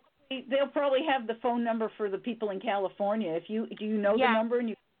 They'll probably have the phone number for the people in California. Do you know the number? And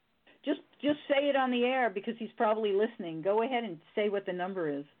you just say it on the air, because he's probably listening. Go ahead and say what the number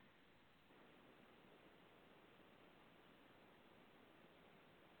is.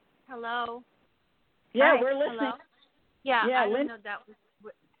 Hello. Yeah, Hi. we're listening. Hello? Yeah, I Lynn. don't know that was.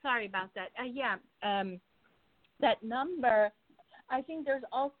 Sorry about that. That number. I think there's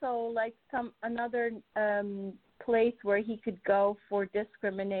also another place where he could go for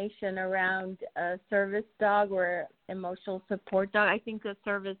discrimination around a service dog or emotional support dog. I think a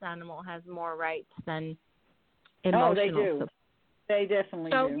service animal has more rights than emotional they do. support. They definitely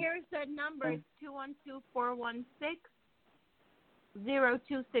do. So here's that number. It's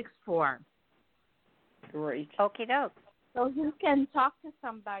 212-416-0264. Great. Okie doke. So you can talk to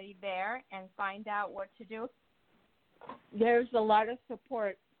somebody there and find out what to do. There's a lot of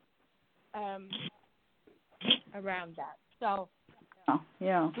support around that. So,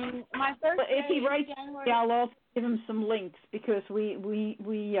 my first if he writes, January, I'll also give him some links, because we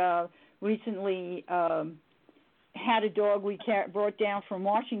recently had a dog we brought down from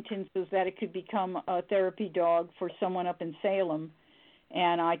Washington so that it could become a therapy dog for someone up in Salem.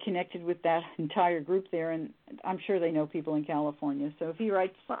 And I connected with that entire group there, and I'm sure they know people in California. So if he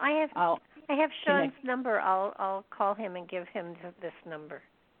writes, I have Sean's number. I'll call him and give him this number.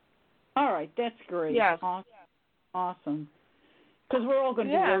 All right, that's great. Yes. Awesome. Because we're all going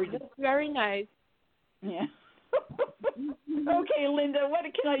to be worried. That's very nice. Yeah. Okay, Linda, what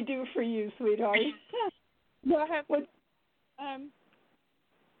can I do for you, sweetheart? Go ahead.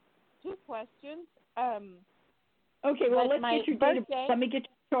 two questions. Okay, well, let's get your date of birth. Let me get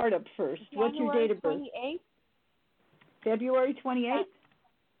your chart up first. What's your date of birth? February 28th?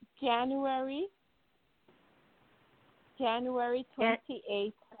 January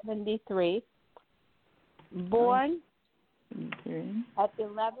 28th, 73. Born at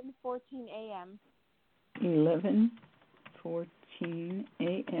 11:14 a.m. 11:14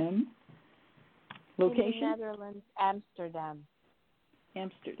 a.m. Location? In the Netherlands, Amsterdam.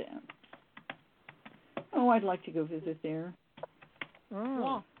 Amsterdam. Oh, I'd like to go visit there. Oh.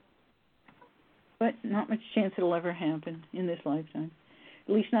 Yeah. But not much chance it'll ever happen in this lifetime.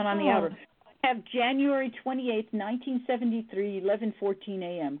 At least not on the outer. I have January 28th, 1973, 11:14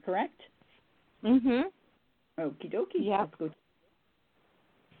 a.m., correct? Mm-hmm. Okie dokie. Yeah. That's good.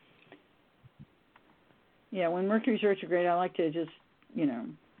 Yeah, when Mercury's retrograde, I like to just,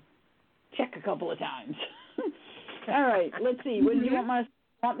 check a couple of times. All right, let's see. What do you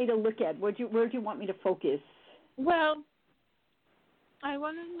want me to look at? Where do you want me to focus? Well, I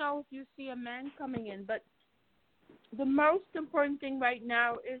want to know if you see a man coming in, but the most important thing right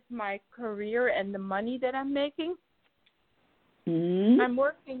now is my career and the money that I'm making. Mm-hmm.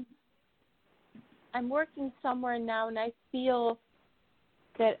 I'm working somewhere now, and I feel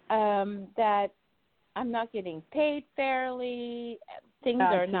that that I'm not getting paid fairly. Things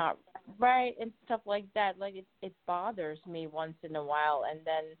are not right and stuff like that. Like it bothers me once in a while, and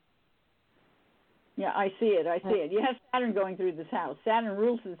then. Yeah, I see it. You have Saturn going through this house. Saturn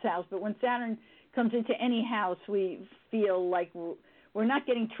rules this house, but when Saturn comes into any house, we feel like we're not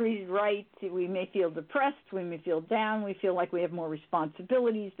getting treated right. We may feel depressed. We may feel down. We feel like we have more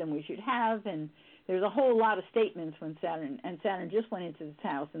responsibilities than we should have, and there's a whole lot of statements when Saturn just went into this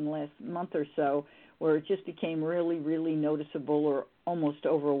house in the last month or so, where it just became really, really noticeable or almost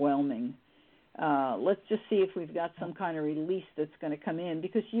overwhelming. Let's just see if we've got some kind of release that's going to come in,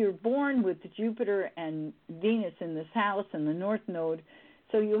 because you're born with Jupiter and Venus in this house and the North Node,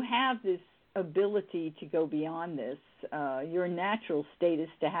 so you have this ability to go beyond this. Your natural state is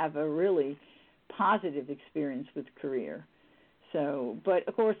to have a really positive experience with career. So, but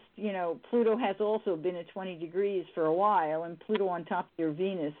of course, Pluto has also been at 20 degrees for a while, and Pluto on top of your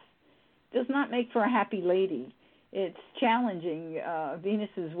Venus does not make for a happy lady. It's challenging. Venus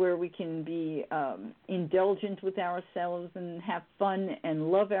is where we can be indulgent with ourselves and have fun and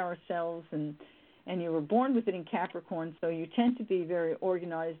love ourselves, and you were born with it in Capricorn, so you tend to be very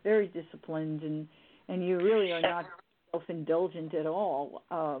organized, very disciplined, and you really are not self-indulgent at all.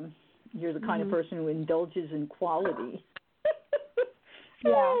 You're the kind of person who indulges in quality.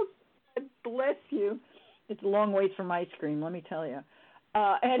 Yeah. Oh, God bless you. It's a long ways from ice cream, let me tell you.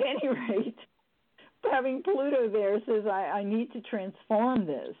 At any rate, having Pluto there says I need to transform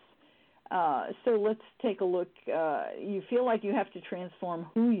this. So let's take a look. You feel like you have to transform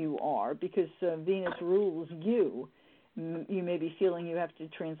who you are because Venus rules you. You may be feeling you have to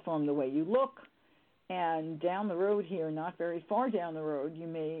transform the way you look. And down the road here, not very far down the road, you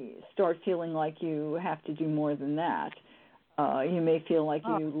may start feeling like you have to do more than that. You may feel like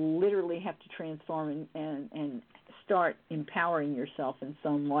you literally have to transform and start empowering yourself in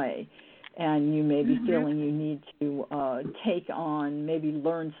some way. And you may be feeling you need to take on, maybe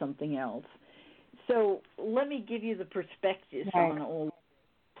learn something else. So let me give you the perspective on all.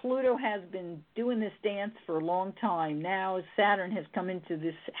 Pluto has been doing this dance for a long time. Now Saturn has come into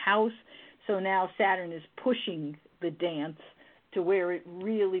this house, so now Saturn is pushing the dance to where it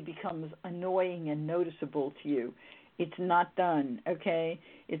really becomes annoying and noticeable to you. It's not done, okay?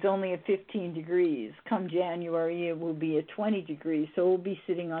 It's only at 15 degrees. Come January, it will be at 20 degrees, so it will be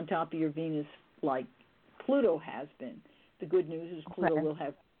sitting on top of your Venus like Pluto has been. The good news is Pluto will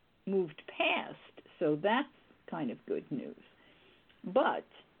have moved past, so that's kind of good news. But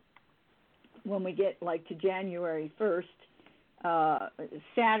when we get like to January 1st,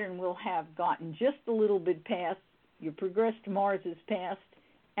 Saturn will have gotten just a little bit past, your progressed Mars is past,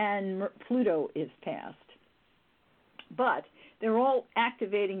 and Pluto is past. But they're all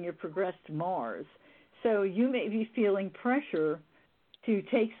activating your progressed Mars. So you may be feeling pressure to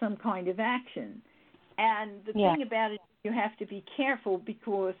take some kind of action. And the thing about it, you have to be careful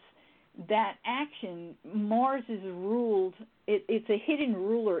because that action, Mars is ruled, it's a hidden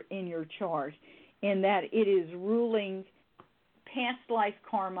ruler in your chart in that it is ruling past life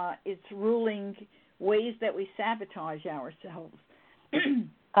karma, it's ruling ways that we sabotage ourselves.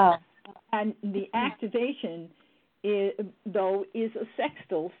 And the activation is a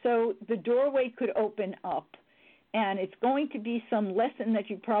sextile, so the doorway could open up, and it's going to be some lesson that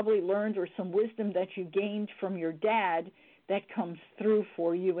you probably learned or some wisdom that you gained from your dad that comes through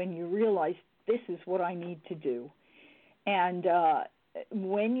for you, and you realize this is what I need to do. And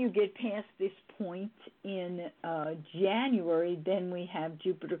when you get past this point in January, then we have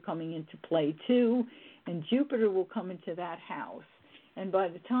Jupiter coming into play too, and Jupiter will come into that house. And by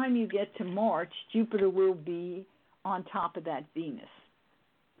the time you get to March, Jupiter will be on top of that Venus.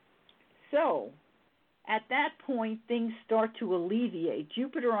 So, at that point, things start to alleviate.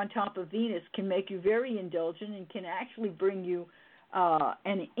 Jupiter on top of Venus can make you very indulgent and can actually bring you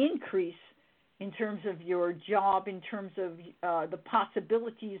an increase in terms of your job, in terms of the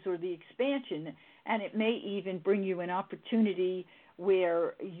possibilities or the expansion, and it may even bring you an opportunity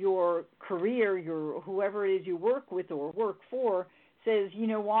where your career, your whoever it is you work with or work for, says, you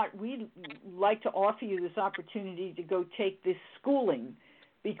know what, we'd like to offer you this opportunity to go take this schooling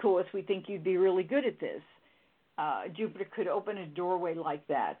because we think you'd be really good at this. Jupiter could open a doorway like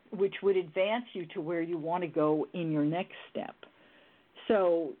that, which would advance you to where you want to go in your next step.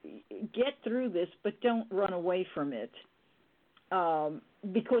 So get through this, but don't run away from it,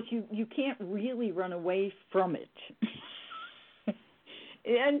 because you can't really run away from it.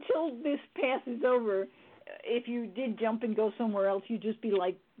 Until this passes over, if you did jump and go somewhere else, you'd just be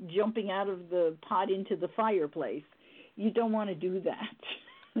like jumping out of the pot into the fireplace. You don't want to do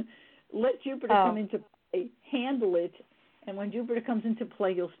that. Let Jupiter come into play, handle it, and when Jupiter comes into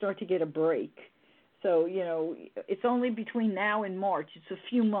play, you'll start to get a break. So, you know, it's only between now and March. It's a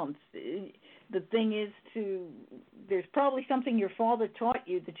few months. The thing is there's probably something your father taught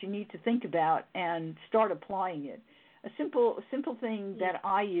you that you need to think about and start applying it. A simple thing that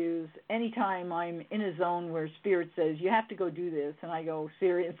I use anytime I'm in a zone where Spirit says, you have to go do this, and I go,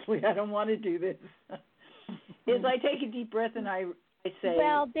 seriously, I don't want to do this, is I take a deep breath and I say...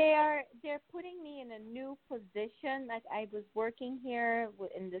 Well, they're putting me in a new position. Like, I was working here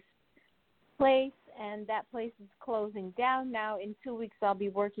in this place, and that place is closing down now. In 2 weeks, I'll be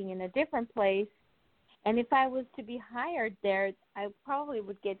working in a different place. And if I was to be hired there, I probably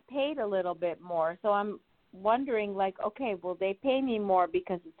would get paid a little bit more. So I'm wondering, like, okay, will they pay me more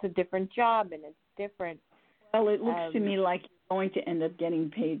because it's a different job and it's different? Well, it looks to me like you're going to end up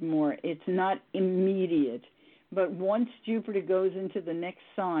getting paid more. It's not immediate, but once Jupiter goes into the next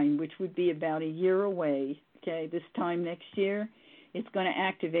sign, which would be about a year away, okay, this time next year, it's going to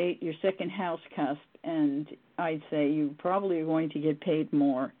activate your second house cusp, and I'd say you probably are going to get paid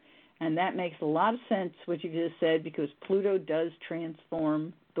more. And that makes a lot of sense, what you just said, because Pluto does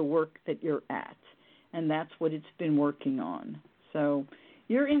transform the work that you're at. And that's what it's been working on. So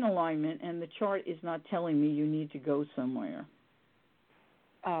you're in alignment, and the chart is not telling me you need to go somewhere.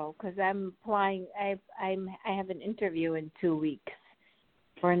 Oh, because I'm applying. I have an interview in 2 weeks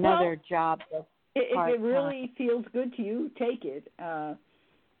for another job. That's if it really feels good to you, take it.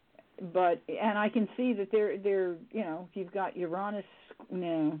 But I can see that they're you know, if you've got Uranus.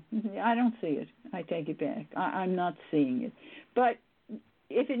 No, I don't see it. I take it back. I'm not seeing it. But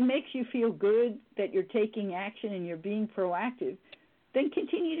if it makes you feel good that you're taking action and you're being proactive, then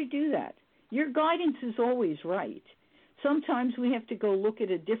continue to do that. Your guidance is always right. Sometimes we have to go look at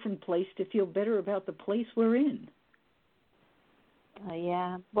a different place to feel better about the place we're in.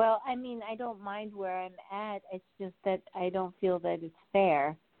 Yeah. Well, I mean, I don't mind where I'm at. It's just that I don't feel that it's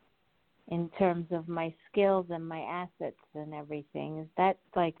fair in terms of my skills and my assets and everything. Is that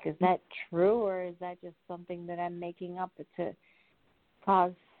true, or is that just something that I'm making up to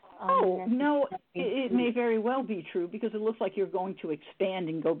cause? No, it may very well be true, because it looks like you're going to expand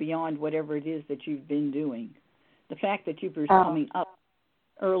and go beyond whatever it is that you've been doing. The fact that Jupiter's coming up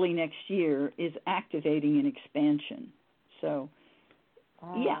early next year is activating an expansion. So,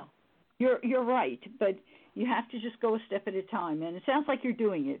 yeah, you're right, but you have to just go a step at a time, and it sounds like you're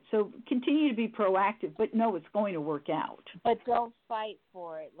doing it. So continue to be proactive, but know it's going to work out. But don't fight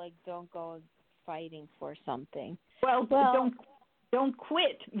for it. Like, don't go fighting for something. Well, don't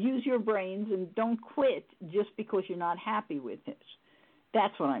quit. Use your brains, and don't quit just because you're not happy with it.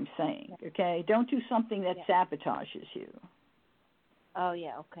 That's what I'm saying, okay? Don't do something that sabotages you. Oh,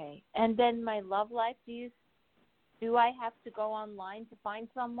 yeah, okay. And then my love life, do I have to go online to find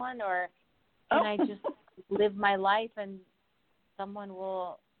someone, or can I just live my life and someone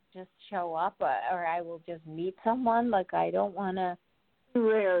will just show up, or I will just meet someone? Like, I don't want to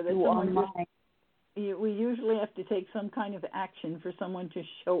rare that do online. We usually have to take some kind of action for someone to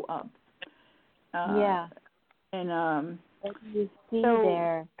show up. And what do you see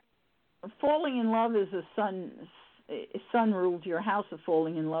there? Falling in love is sun ruled your house of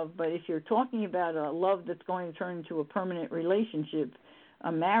falling in love, but if you're talking about a love that's going to turn into a permanent relationship,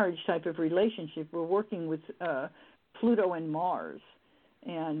 a marriage type of relationship, we're working with Pluto and Mars.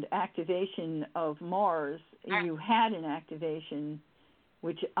 And activation of Mars, you had an activation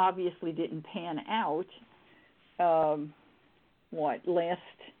which obviously didn't pan out. last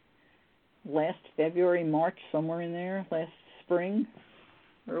February, March, somewhere in there, last spring,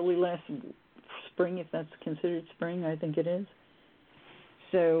 early last spring, if that's considered spring, I think it is.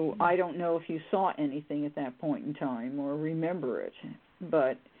 So I don't know if you saw anything at that point in time or remember it,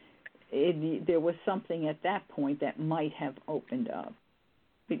 but there was something at that point that might have opened up.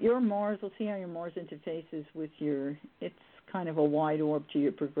 But your Mars, we'll see how your Mars interfaces with it's kind of a wide orb to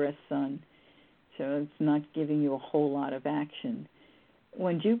your progressed sun, so it's not giving you a whole lot of action.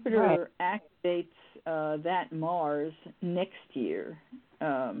 When Jupiter activates that Mars next year,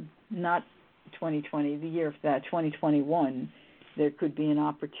 not 2020, the year of that, 2021, there could be an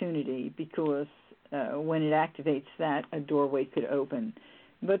opportunity because when it activates that, a doorway could open.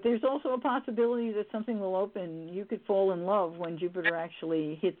 But there's also a possibility that something will open. You could fall in love when Jupiter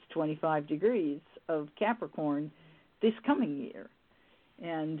actually hits 25 degrees of Capricorn this coming year.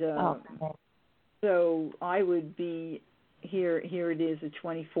 And so I would be, here it is at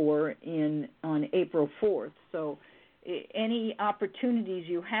 24 on April 4th. So any opportunities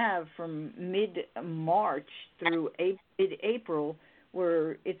you have from mid-March through mid-April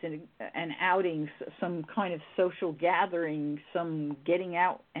where it's an outing, some kind of social gathering, some getting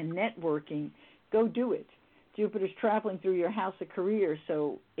out and networking, go do it. Jupiter's traveling through your house of career,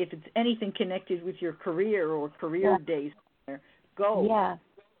 so if it's anything connected with your career or career days, go. Yeah.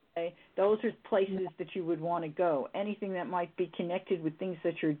 Okay? Those are places that you would want to go. Anything that might be connected with things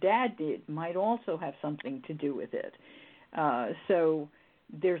that your dad did might also have something to do with it. So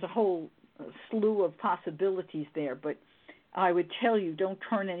there's a whole slew of possibilities there, but I would tell you, don't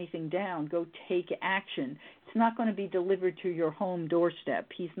turn anything down. Go take action. It's not going to be delivered to your home doorstep.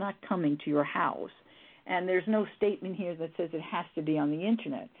 He's not coming to your house. And there's no statement here that says it has to be on the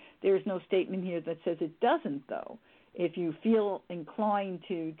Internet. There's no statement here that says it doesn't, though. If you feel inclined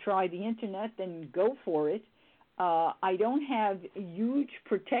to try the Internet, then go for it. I don't have huge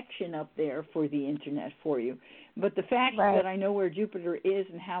protection up there for the Internet for you. But the fact that I know where Jupiter is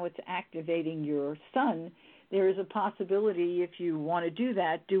and how it's activating your sun, there is a possibility if you want to do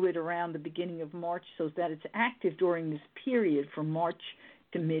that, do it around the beginning of March so that it's active during this period from March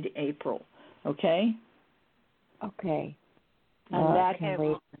to mid-April. Okay? Okay.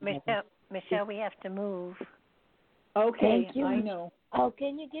 And Michelle, we have to move. Okay, Thank you. I know. Oh,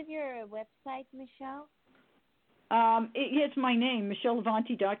 can you give your website, Michelle? It's my name,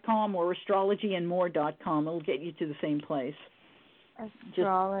 MichelleLevanti.com or astrologyandmore.com. It'll get you to the same place. Just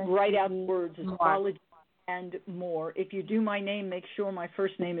write out the words astrology and more. If you do my name, make sure my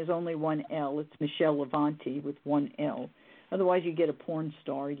first name is only one L. It's Michelle Levanti with one L. Otherwise, you get a porn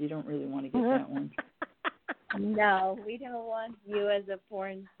star. You don't really want to get that one. No, we don't want you as a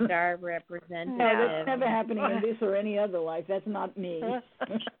porn star representative. No, that's never happening in this or any other life. That's not me.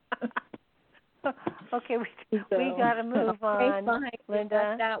 Okay, we got to move on, Linda.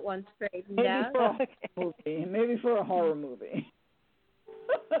 Got that one straightened out. Maybe for a horror movie.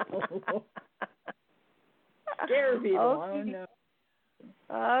 Scare people. Okay. I don't know.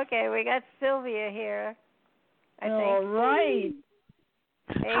 Okay, we got Sylvia here. All right.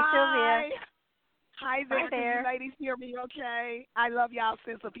 Hey, Hi. Sylvia. Hi there. Can you ladies hear me okay? I love y'all's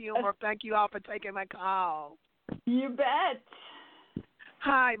sense of humor. Thank you all for taking my call. You bet.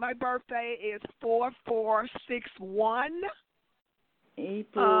 Hi, my birthday is 4461.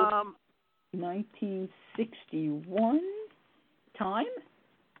 April 1961. Time?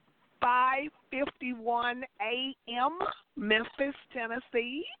 5:51 a.m. Memphis,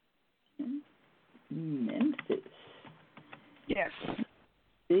 Tennessee. Memphis. Yes.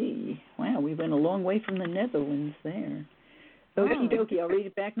 See. Wow, we went a long way from the Netherlands there. Okie dokie. I'll read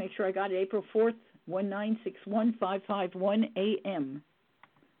it back. Make sure I got it. April 4th, 1961, 5:51 a.m.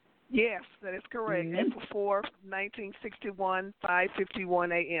 Yes, that is correct. April 4th, 1961,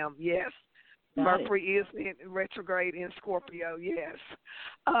 5:51 a.m. Yes. Mercury is in retrograde in Scorpio, yes.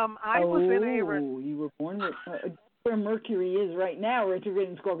 I was in a... you were born with... where Mercury is right now, retrograde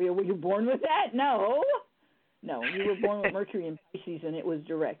in Scorpio. Were you born with that? No. No, you were born with Mercury in Pisces, and it was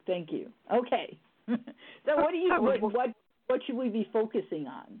direct. Thank you. Okay. So what should we be focusing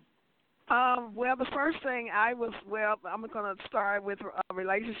on? Well, the first thing I'm going to start with a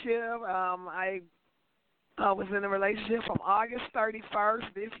relationship. I was in a relationship from August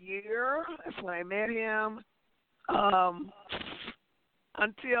 31st this year. That's when I met him.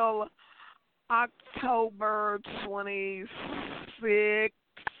 Until October 26th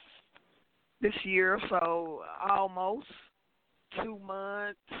this year, so almost 2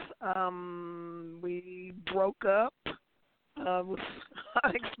 months. We broke up. Was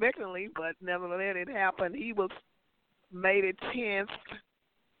unexpectedly, but nevertheless it happened. He was May the 10th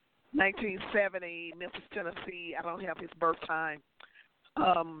 1970, Memphis, Tennessee. I don't have his birth time. So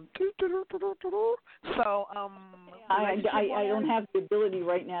I don't have the ability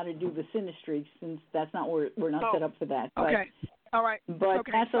right now to do the synastry since that's not we're not set up for that. But, okay, all right. But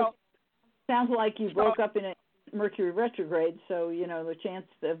okay. that's sounds like you broke up in a Mercury retrograde, so the chance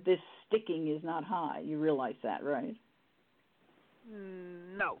of this sticking is not high. You realize that, right?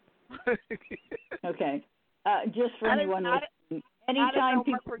 No. Okay. Just for anyone listening, anytime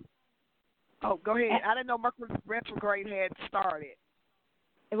people. Oh, go ahead. I didn't know Mercury retrograde had started.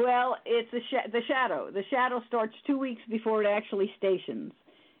 Well, it's the shadow. The shadow starts 2 weeks before it actually stations,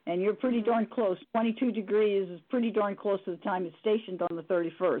 and you're pretty darn close. 22 degrees is pretty darn close to the time it's stationed on the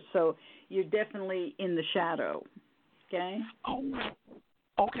 31st, so you're definitely in the shadow, okay? Oh,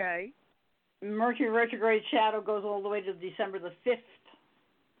 okay. Mercury retrograde shadow goes all the way to December the 5th,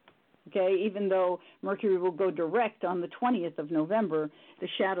 okay? Even though Mercury will go direct on the 20th of November, the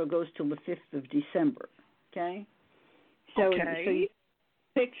shadow goes till the 5th of December, okay? So you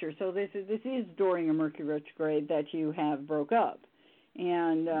picture. So this is during a Mercury retrograde that you have broke up.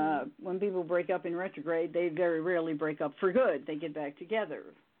 And when people break up in retrograde, they very rarely break up for good. They get back together.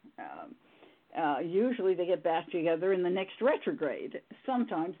 Usually they get back together in the next retrograde.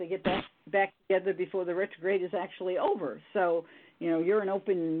 Sometimes they get back together before the retrograde is actually over. So, you're an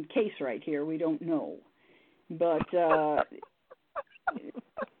open case right here. We don't know. But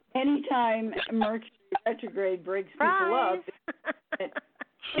anytime Mercury retrograde breaks people up,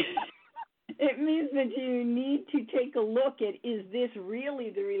 it means that you need to take a look at, is this really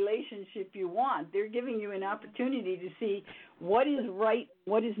the relationship you want? They're giving you an opportunity to see what is right,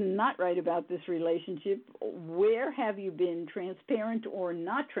 what is not right about this relationship. Where have you been transparent or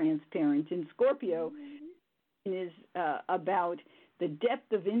not transparent? In Scorpio, is about the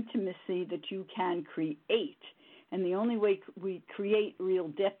depth of intimacy that you can create. And the only way we create real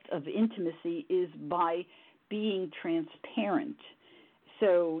depth of intimacy is by being transparent.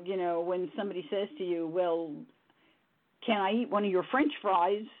 So, when somebody says to you, well, can I eat one of your French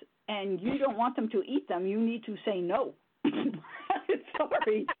fries, and you don't want them to eat them, you need to say no.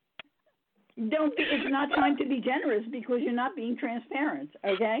 Sorry. It's not time to be generous because you're not being transparent,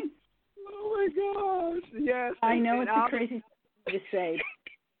 okay? Oh, my gosh. Yes. I know it's a crazy thing to say.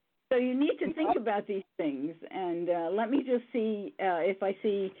 So you need to think about these things, and let me just see if I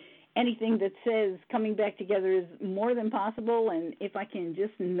see anything that says coming back together is more than possible, and if I can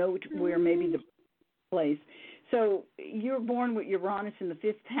just note where maybe the place. So you're born with Uranus in the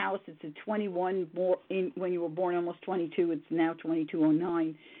 5th house. It's a 21. When you were born, almost 22. It's now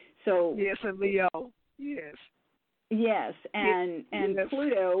 2209. So yes, and Leo. Yes. Yes, and yes.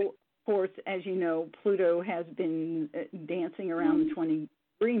 Pluto, of course, as you know, Pluto has been dancing around the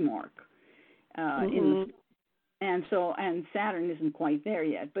 20-degree mark in the. And Saturn isn't quite there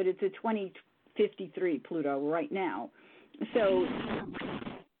yet, but it's a 2053 Pluto right now. So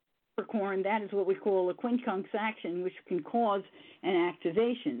Capricorn, that is what we call a quincunx action, which can cause an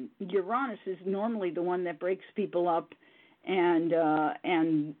activation. Uranus is normally the one that breaks people up and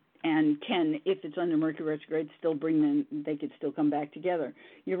can, if it's under Mercury retrograde, still bring them, they could still come back together.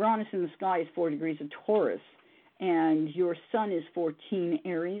 Uranus in the sky is 4 degrees of Taurus, and your sun is 14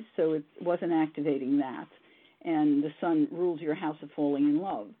 Aries, so it wasn't activating that. And the sun rules your house of falling in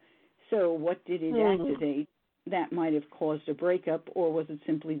love. So what did it activate that might have caused a breakup, or was it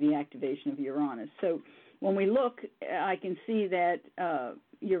simply the activation of Uranus? So when we look, I can see that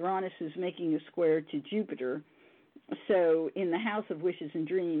Uranus is making a square to Jupiter, so in the house of wishes and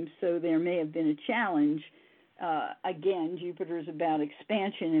dreams, so there may have been a challenge. Again, Jupiter is about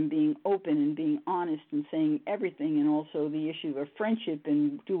expansion and being open and being honest and saying everything, and also the issue of friendship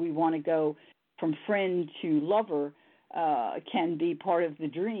and do we want to go from friend to lover can be part of the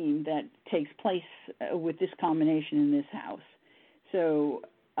dream that takes place with this combination in this house. So,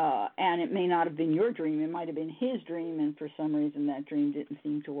 and it may not have been your dream, it might have been his dream, and for some reason that dream didn't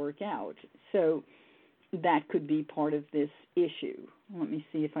seem to work out. So that could be part of this issue. Let me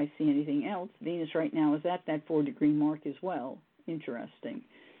see if I see anything else. Venus right now is at that 4-degree mark as well. Interesting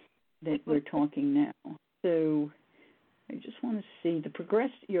that we're talking now. So I just want to see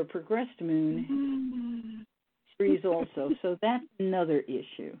your progressed moon degrees also. So that's another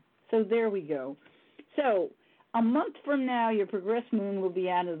issue. So there we go. So a month from now, your progressed moon will be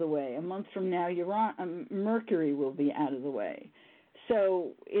out of the way. A month from now, Mercury will be out of the way.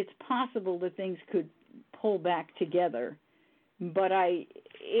 So it's possible that things could pull back together. But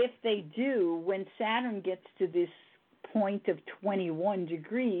if they do, when Saturn gets to this point of 21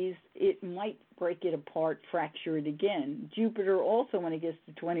 degrees, it might break it apart, fracture it again. Jupiter also, when it gets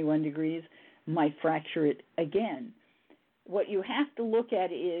to 21 degrees, might fracture it again. what you have to look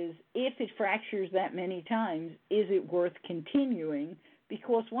at is, if it fractures that many times, is it worth continuing?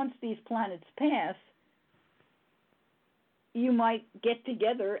 Because once these planets pass, you might get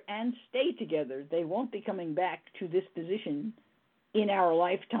together and stay together. They won't be coming back to this position in our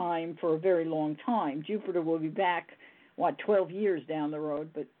lifetime for a very long time. Jupiter will be back, 12 years down the road,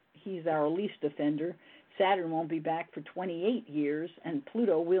 but he's our least offender. Saturn won't be back for 28 years, and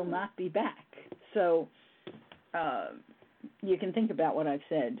Pluto will not be back. So you can think about what I've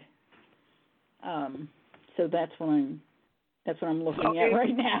said. So that's what I'm looking at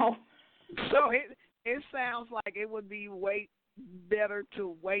right now. So it sounds like it would be better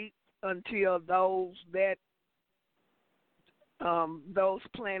to wait until those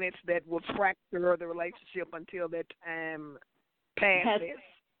planets that will fracture the relationship until that time passes.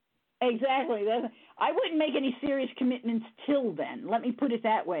 Exactly. I wouldn't make any serious commitments till then. Let me put it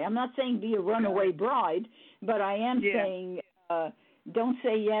that way. I'm not saying be a runaway bride, but I am saying don't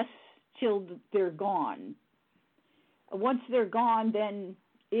say yes till they're gone. Once they're gone, then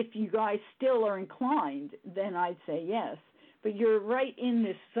if you guys still are inclined, then I'd say yes. But you're right in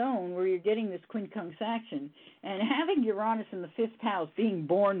this zone where you're getting this quincunx action. And having Uranus in the 5th house, being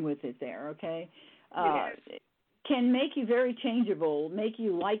born with it there, okay, can make you very changeable, make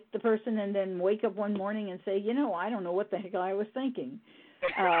you like the person and then wake up one morning and say, I don't know what the heck I was thinking.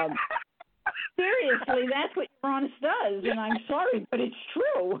 Seriously, that's what Uranus does, and I'm sorry, but it's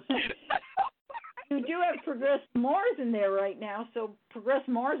true. You do have progressed Mars in there right now, so progressed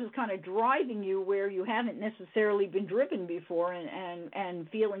Mars is kind of driving you where you haven't necessarily been driven before, and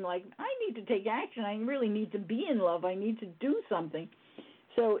feeling like, I need to take action, I really need to be in love, I need to do something.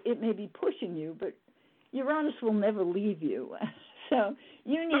 So it may be pushing you, but Uranus will never leave you. So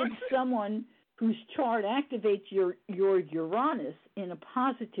you need someone whose chart activates your Uranus in a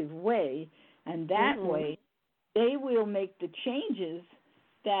positive way, and that way they will make the changes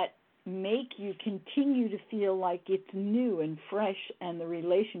that make you continue to feel like it's new and fresh and the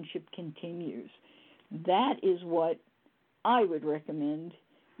relationship continues. That is what I would recommend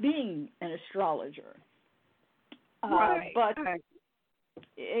being an astrologer. But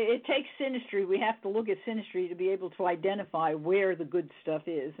it takes synastry. We have to look at synastry to be able to identify where the good stuff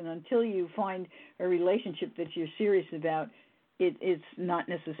is. And until you find a relationship that you're serious about, it's not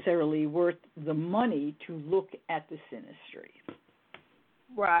necessarily worth the money to look at the synastry.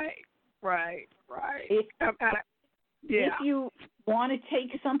 Right. If you want to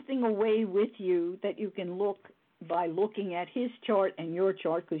take something away with you that you can look by looking at his chart and your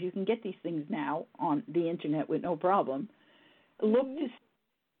chart, because you can get these things now on the internet with no problem, look to see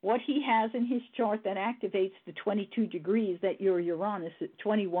what he has in his chart that activates the 22 degrees that your Uranus at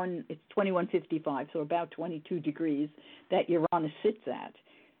 21, it's 2155, so about 22 degrees that Uranus sits at.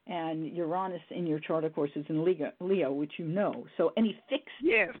 And Uranus in your chart, of course, is in Leo, which you know. So any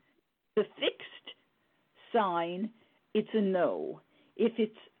the fixed sign, it's a no. If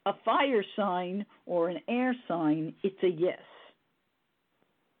it's a fire sign or an air sign, it's a yes.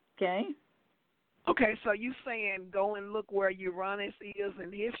 Okay? Okay, so you saying go and look where Uranus is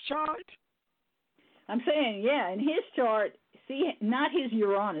in his chart? I'm saying, in his chart, see, not his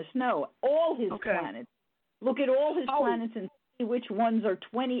Uranus, no, all his planets. Look at all his planets and see which ones are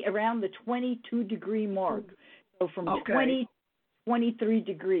around the 22 degree mark. So from 20 to 23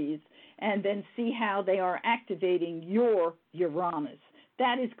 degrees, and then see how they are activating your Uranus.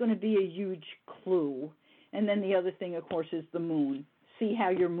 That is going to be a huge clue. And then the other thing, of course, is the moon. See how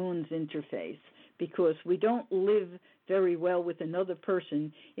your moons interface, because we don't live very well with another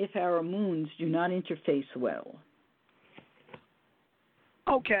person if our moons do not interface well.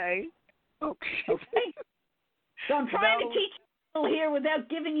 Okay. So I'm trying to teach people here without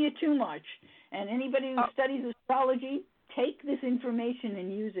giving you too much. And anybody who studies astrology, take this information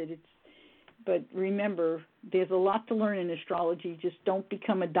and use it. But remember, there's a lot to learn in astrology. Just don't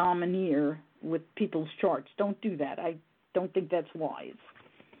become a domineer with people's charts. Don't do that. I don't think that's wise.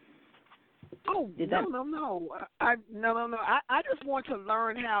 No. I just want to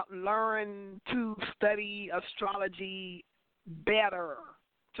learn to study astrology better.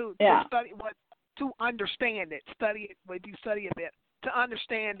 To study to understand it. Study it, but you study it better to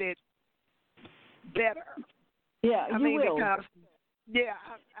understand it better. Yeah, I mean, will. Because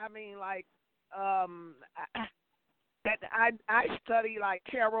I study like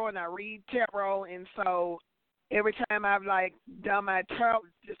tarot and I read tarot, and so every time I've done my tarot,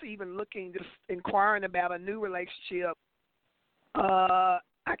 just inquiring about a new relationship, I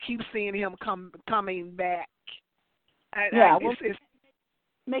keep seeing him coming back.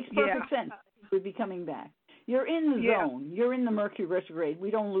 Makes perfect sense. We'd be coming back. You're in the zone. You're in the Mercury retrograde.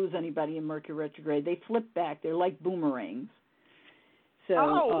 We don't lose anybody in Mercury retrograde. They flip back. They're like boomerangs. So,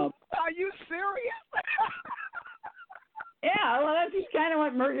 are you serious? Yeah, well, that's just kind of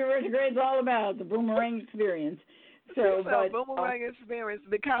what Mercury retrograde's all about, the boomerang experience. So, but boomerang experience,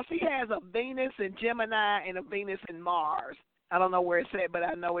 because he has a Venus in Gemini and a Venus in Mars. I don't know where it's at, but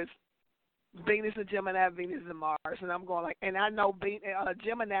I know it's Venus in Gemini, Venus in Mars, and I'm going and I know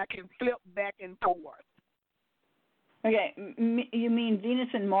Gemini can flip back and forth. Okay, you mean Venus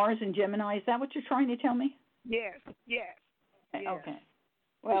and Mars and Gemini? Is that what you're trying to tell me? Yes. Okay.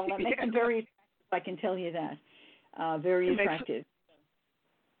 Well, that makes it very attractive, I can tell you that. Very attractive.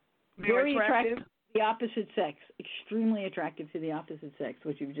 Very attractive to the opposite sex. Extremely attractive to the opposite sex,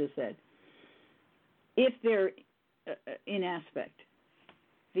 what you've just said. If they're in aspect.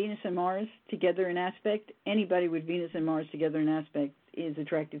 Venus and Mars together in aspect, anybody with Venus and Mars together in aspect is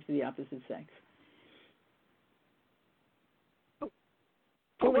attractive to the opposite sex.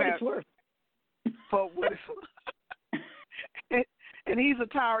 For what it's worth. For what it's worth. And he's a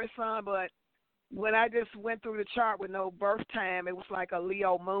Taurus sun, but when I just went through the chart with no birth time, it was like a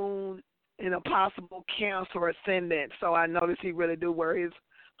Leo moon and a possible Cancer ascendant. So I noticed he really do wear his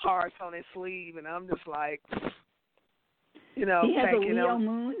hearts on his sleeve, and I'm just like, he has a Leo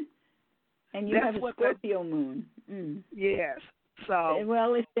moon, and you have a Scorpio moon. Yes. So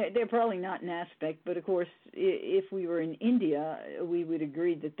well, they're probably not in aspect, but of course, if we were in India, we would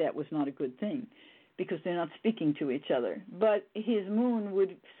agree that was not a good thing, because they're not speaking to each other. But his moon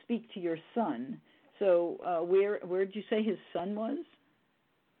would speak to your sun. So where did you say his sun was?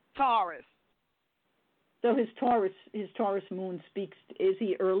 Taurus. So his Taurus moon speaks. Is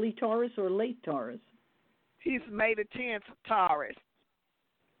he early Taurus or late Taurus? He's May the 10th Taurus.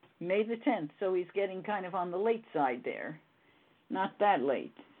 May the 10th. So he's getting kind of on the late side there. Not that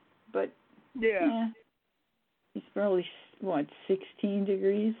late, but yeah. He's probably 16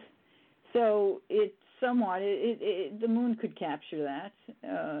 degrees. So it's somewhat. The moon could capture that.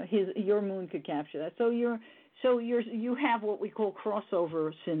 Your moon could capture that. So you have what we call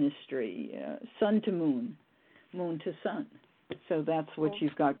crossover synastry, sun to moon, moon to sun. So that's what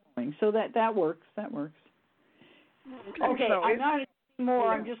you've got going. So that works. That works. Okay, so I'm not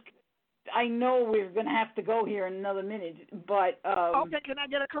anymore. Yeah. I know we're going to have to go here in another minute, but okay. Can I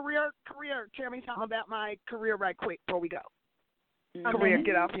get a career? Tell me something about my career right quick before we go. Mm-hmm. Career,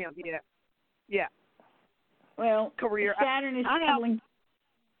 get off him. Yeah. Well, career. Saturn is traveling.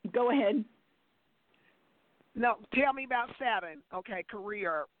 Go ahead. No, tell me about Saturn. Okay,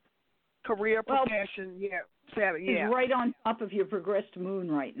 career, profession. Yeah, Saturn. Yeah. It's right on top of your progressed moon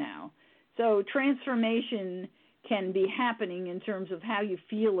right now. So transformation can be happening in terms of how you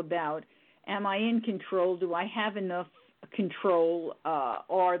feel about, am I in control? Do I have enough control?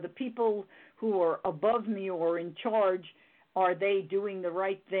 Are the people who are above me or in charge, are they doing the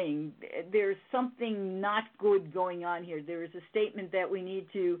right thing? There's something not good going on here. There is a statement that we need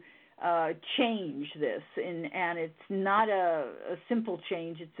to change this, and it's not a simple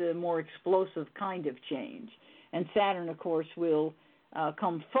change. It's a more explosive kind of change. And Saturn, of course, will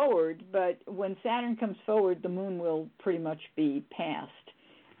come forward, but when Saturn comes forward, the moon will pretty much be past.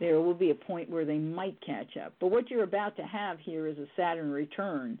 There will be a point where they might catch up. But what you're about to have here is a Saturn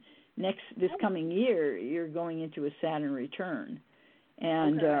return. This coming year, you're going into a Saturn return,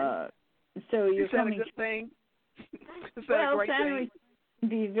 and so you're coming. Is that a good thing? Well, Saturn can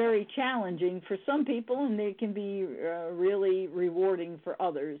be very challenging for some people, and they can be really rewarding for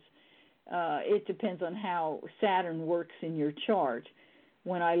others. It depends on how Saturn works in your chart.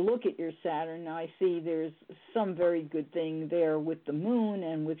 When I look at your Saturn, I see there's some very good thing there with the moon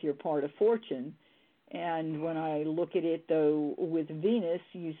and with your part of fortune. And when I look at it, though, with Venus,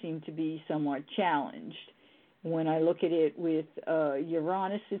 you seem to be somewhat challenged. When I look at it with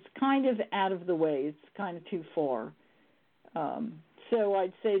Uranus, it's kind of out of the way. It's kind of too far. So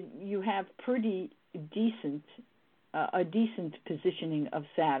I'd say you have pretty decent, a decent positioning of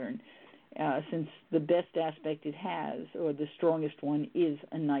Saturn. Since the best aspect it has, or the strongest one, is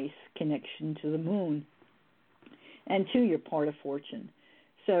a nice connection to the moon and to your part of fortune.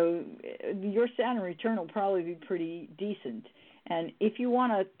 So your Saturn return will probably be pretty decent. And if you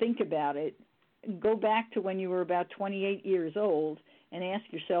want to think about it, go back to when you were about 28 years old and ask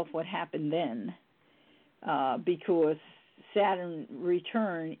yourself what happened then. Because Saturn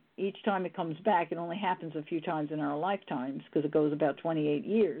return, each time it comes back, it only happens a few times in our lifetimes because it goes about 28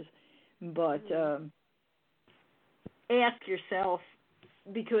 years. But ask yourself,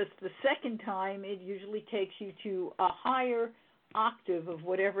 because the second time it usually takes you to a higher octave of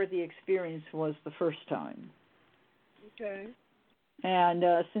whatever the experience was the first time. Okay. And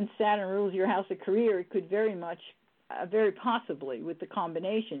since Saturn rules your house of career, it could very much very possibly with the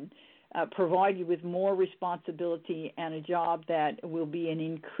combination, provide you with more responsibility and a job that will be an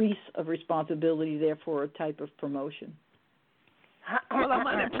increase of responsibility, therefore a type of promotion. Well, I'm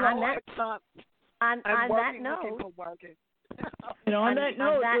unemployed, so I'm working, note, looking for working. And on that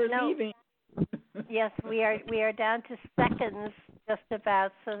note, we're leaving. Yes, we are down to seconds just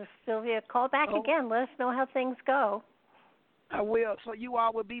about. So Sylvia, call back again. Let us know how things go. I will. So you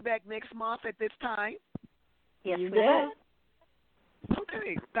all will be back next month at this time? Yes, we will.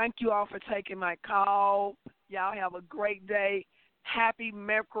 Okay. Thank you all for taking my call. Y'all have a great day. Happy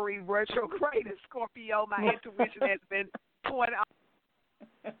Mercury retrograde in Scorpio. My intuition has been pointed out.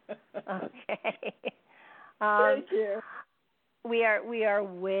 Okay. Thank you. We are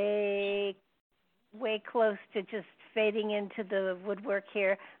way close to just fading into the woodwork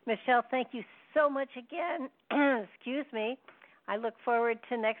here. Michelle, thank you so much again. Excuse me. I look forward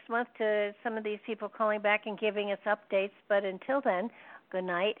to next month to some of these people calling back and giving us updates. But until then, good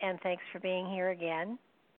night and thanks for being here again.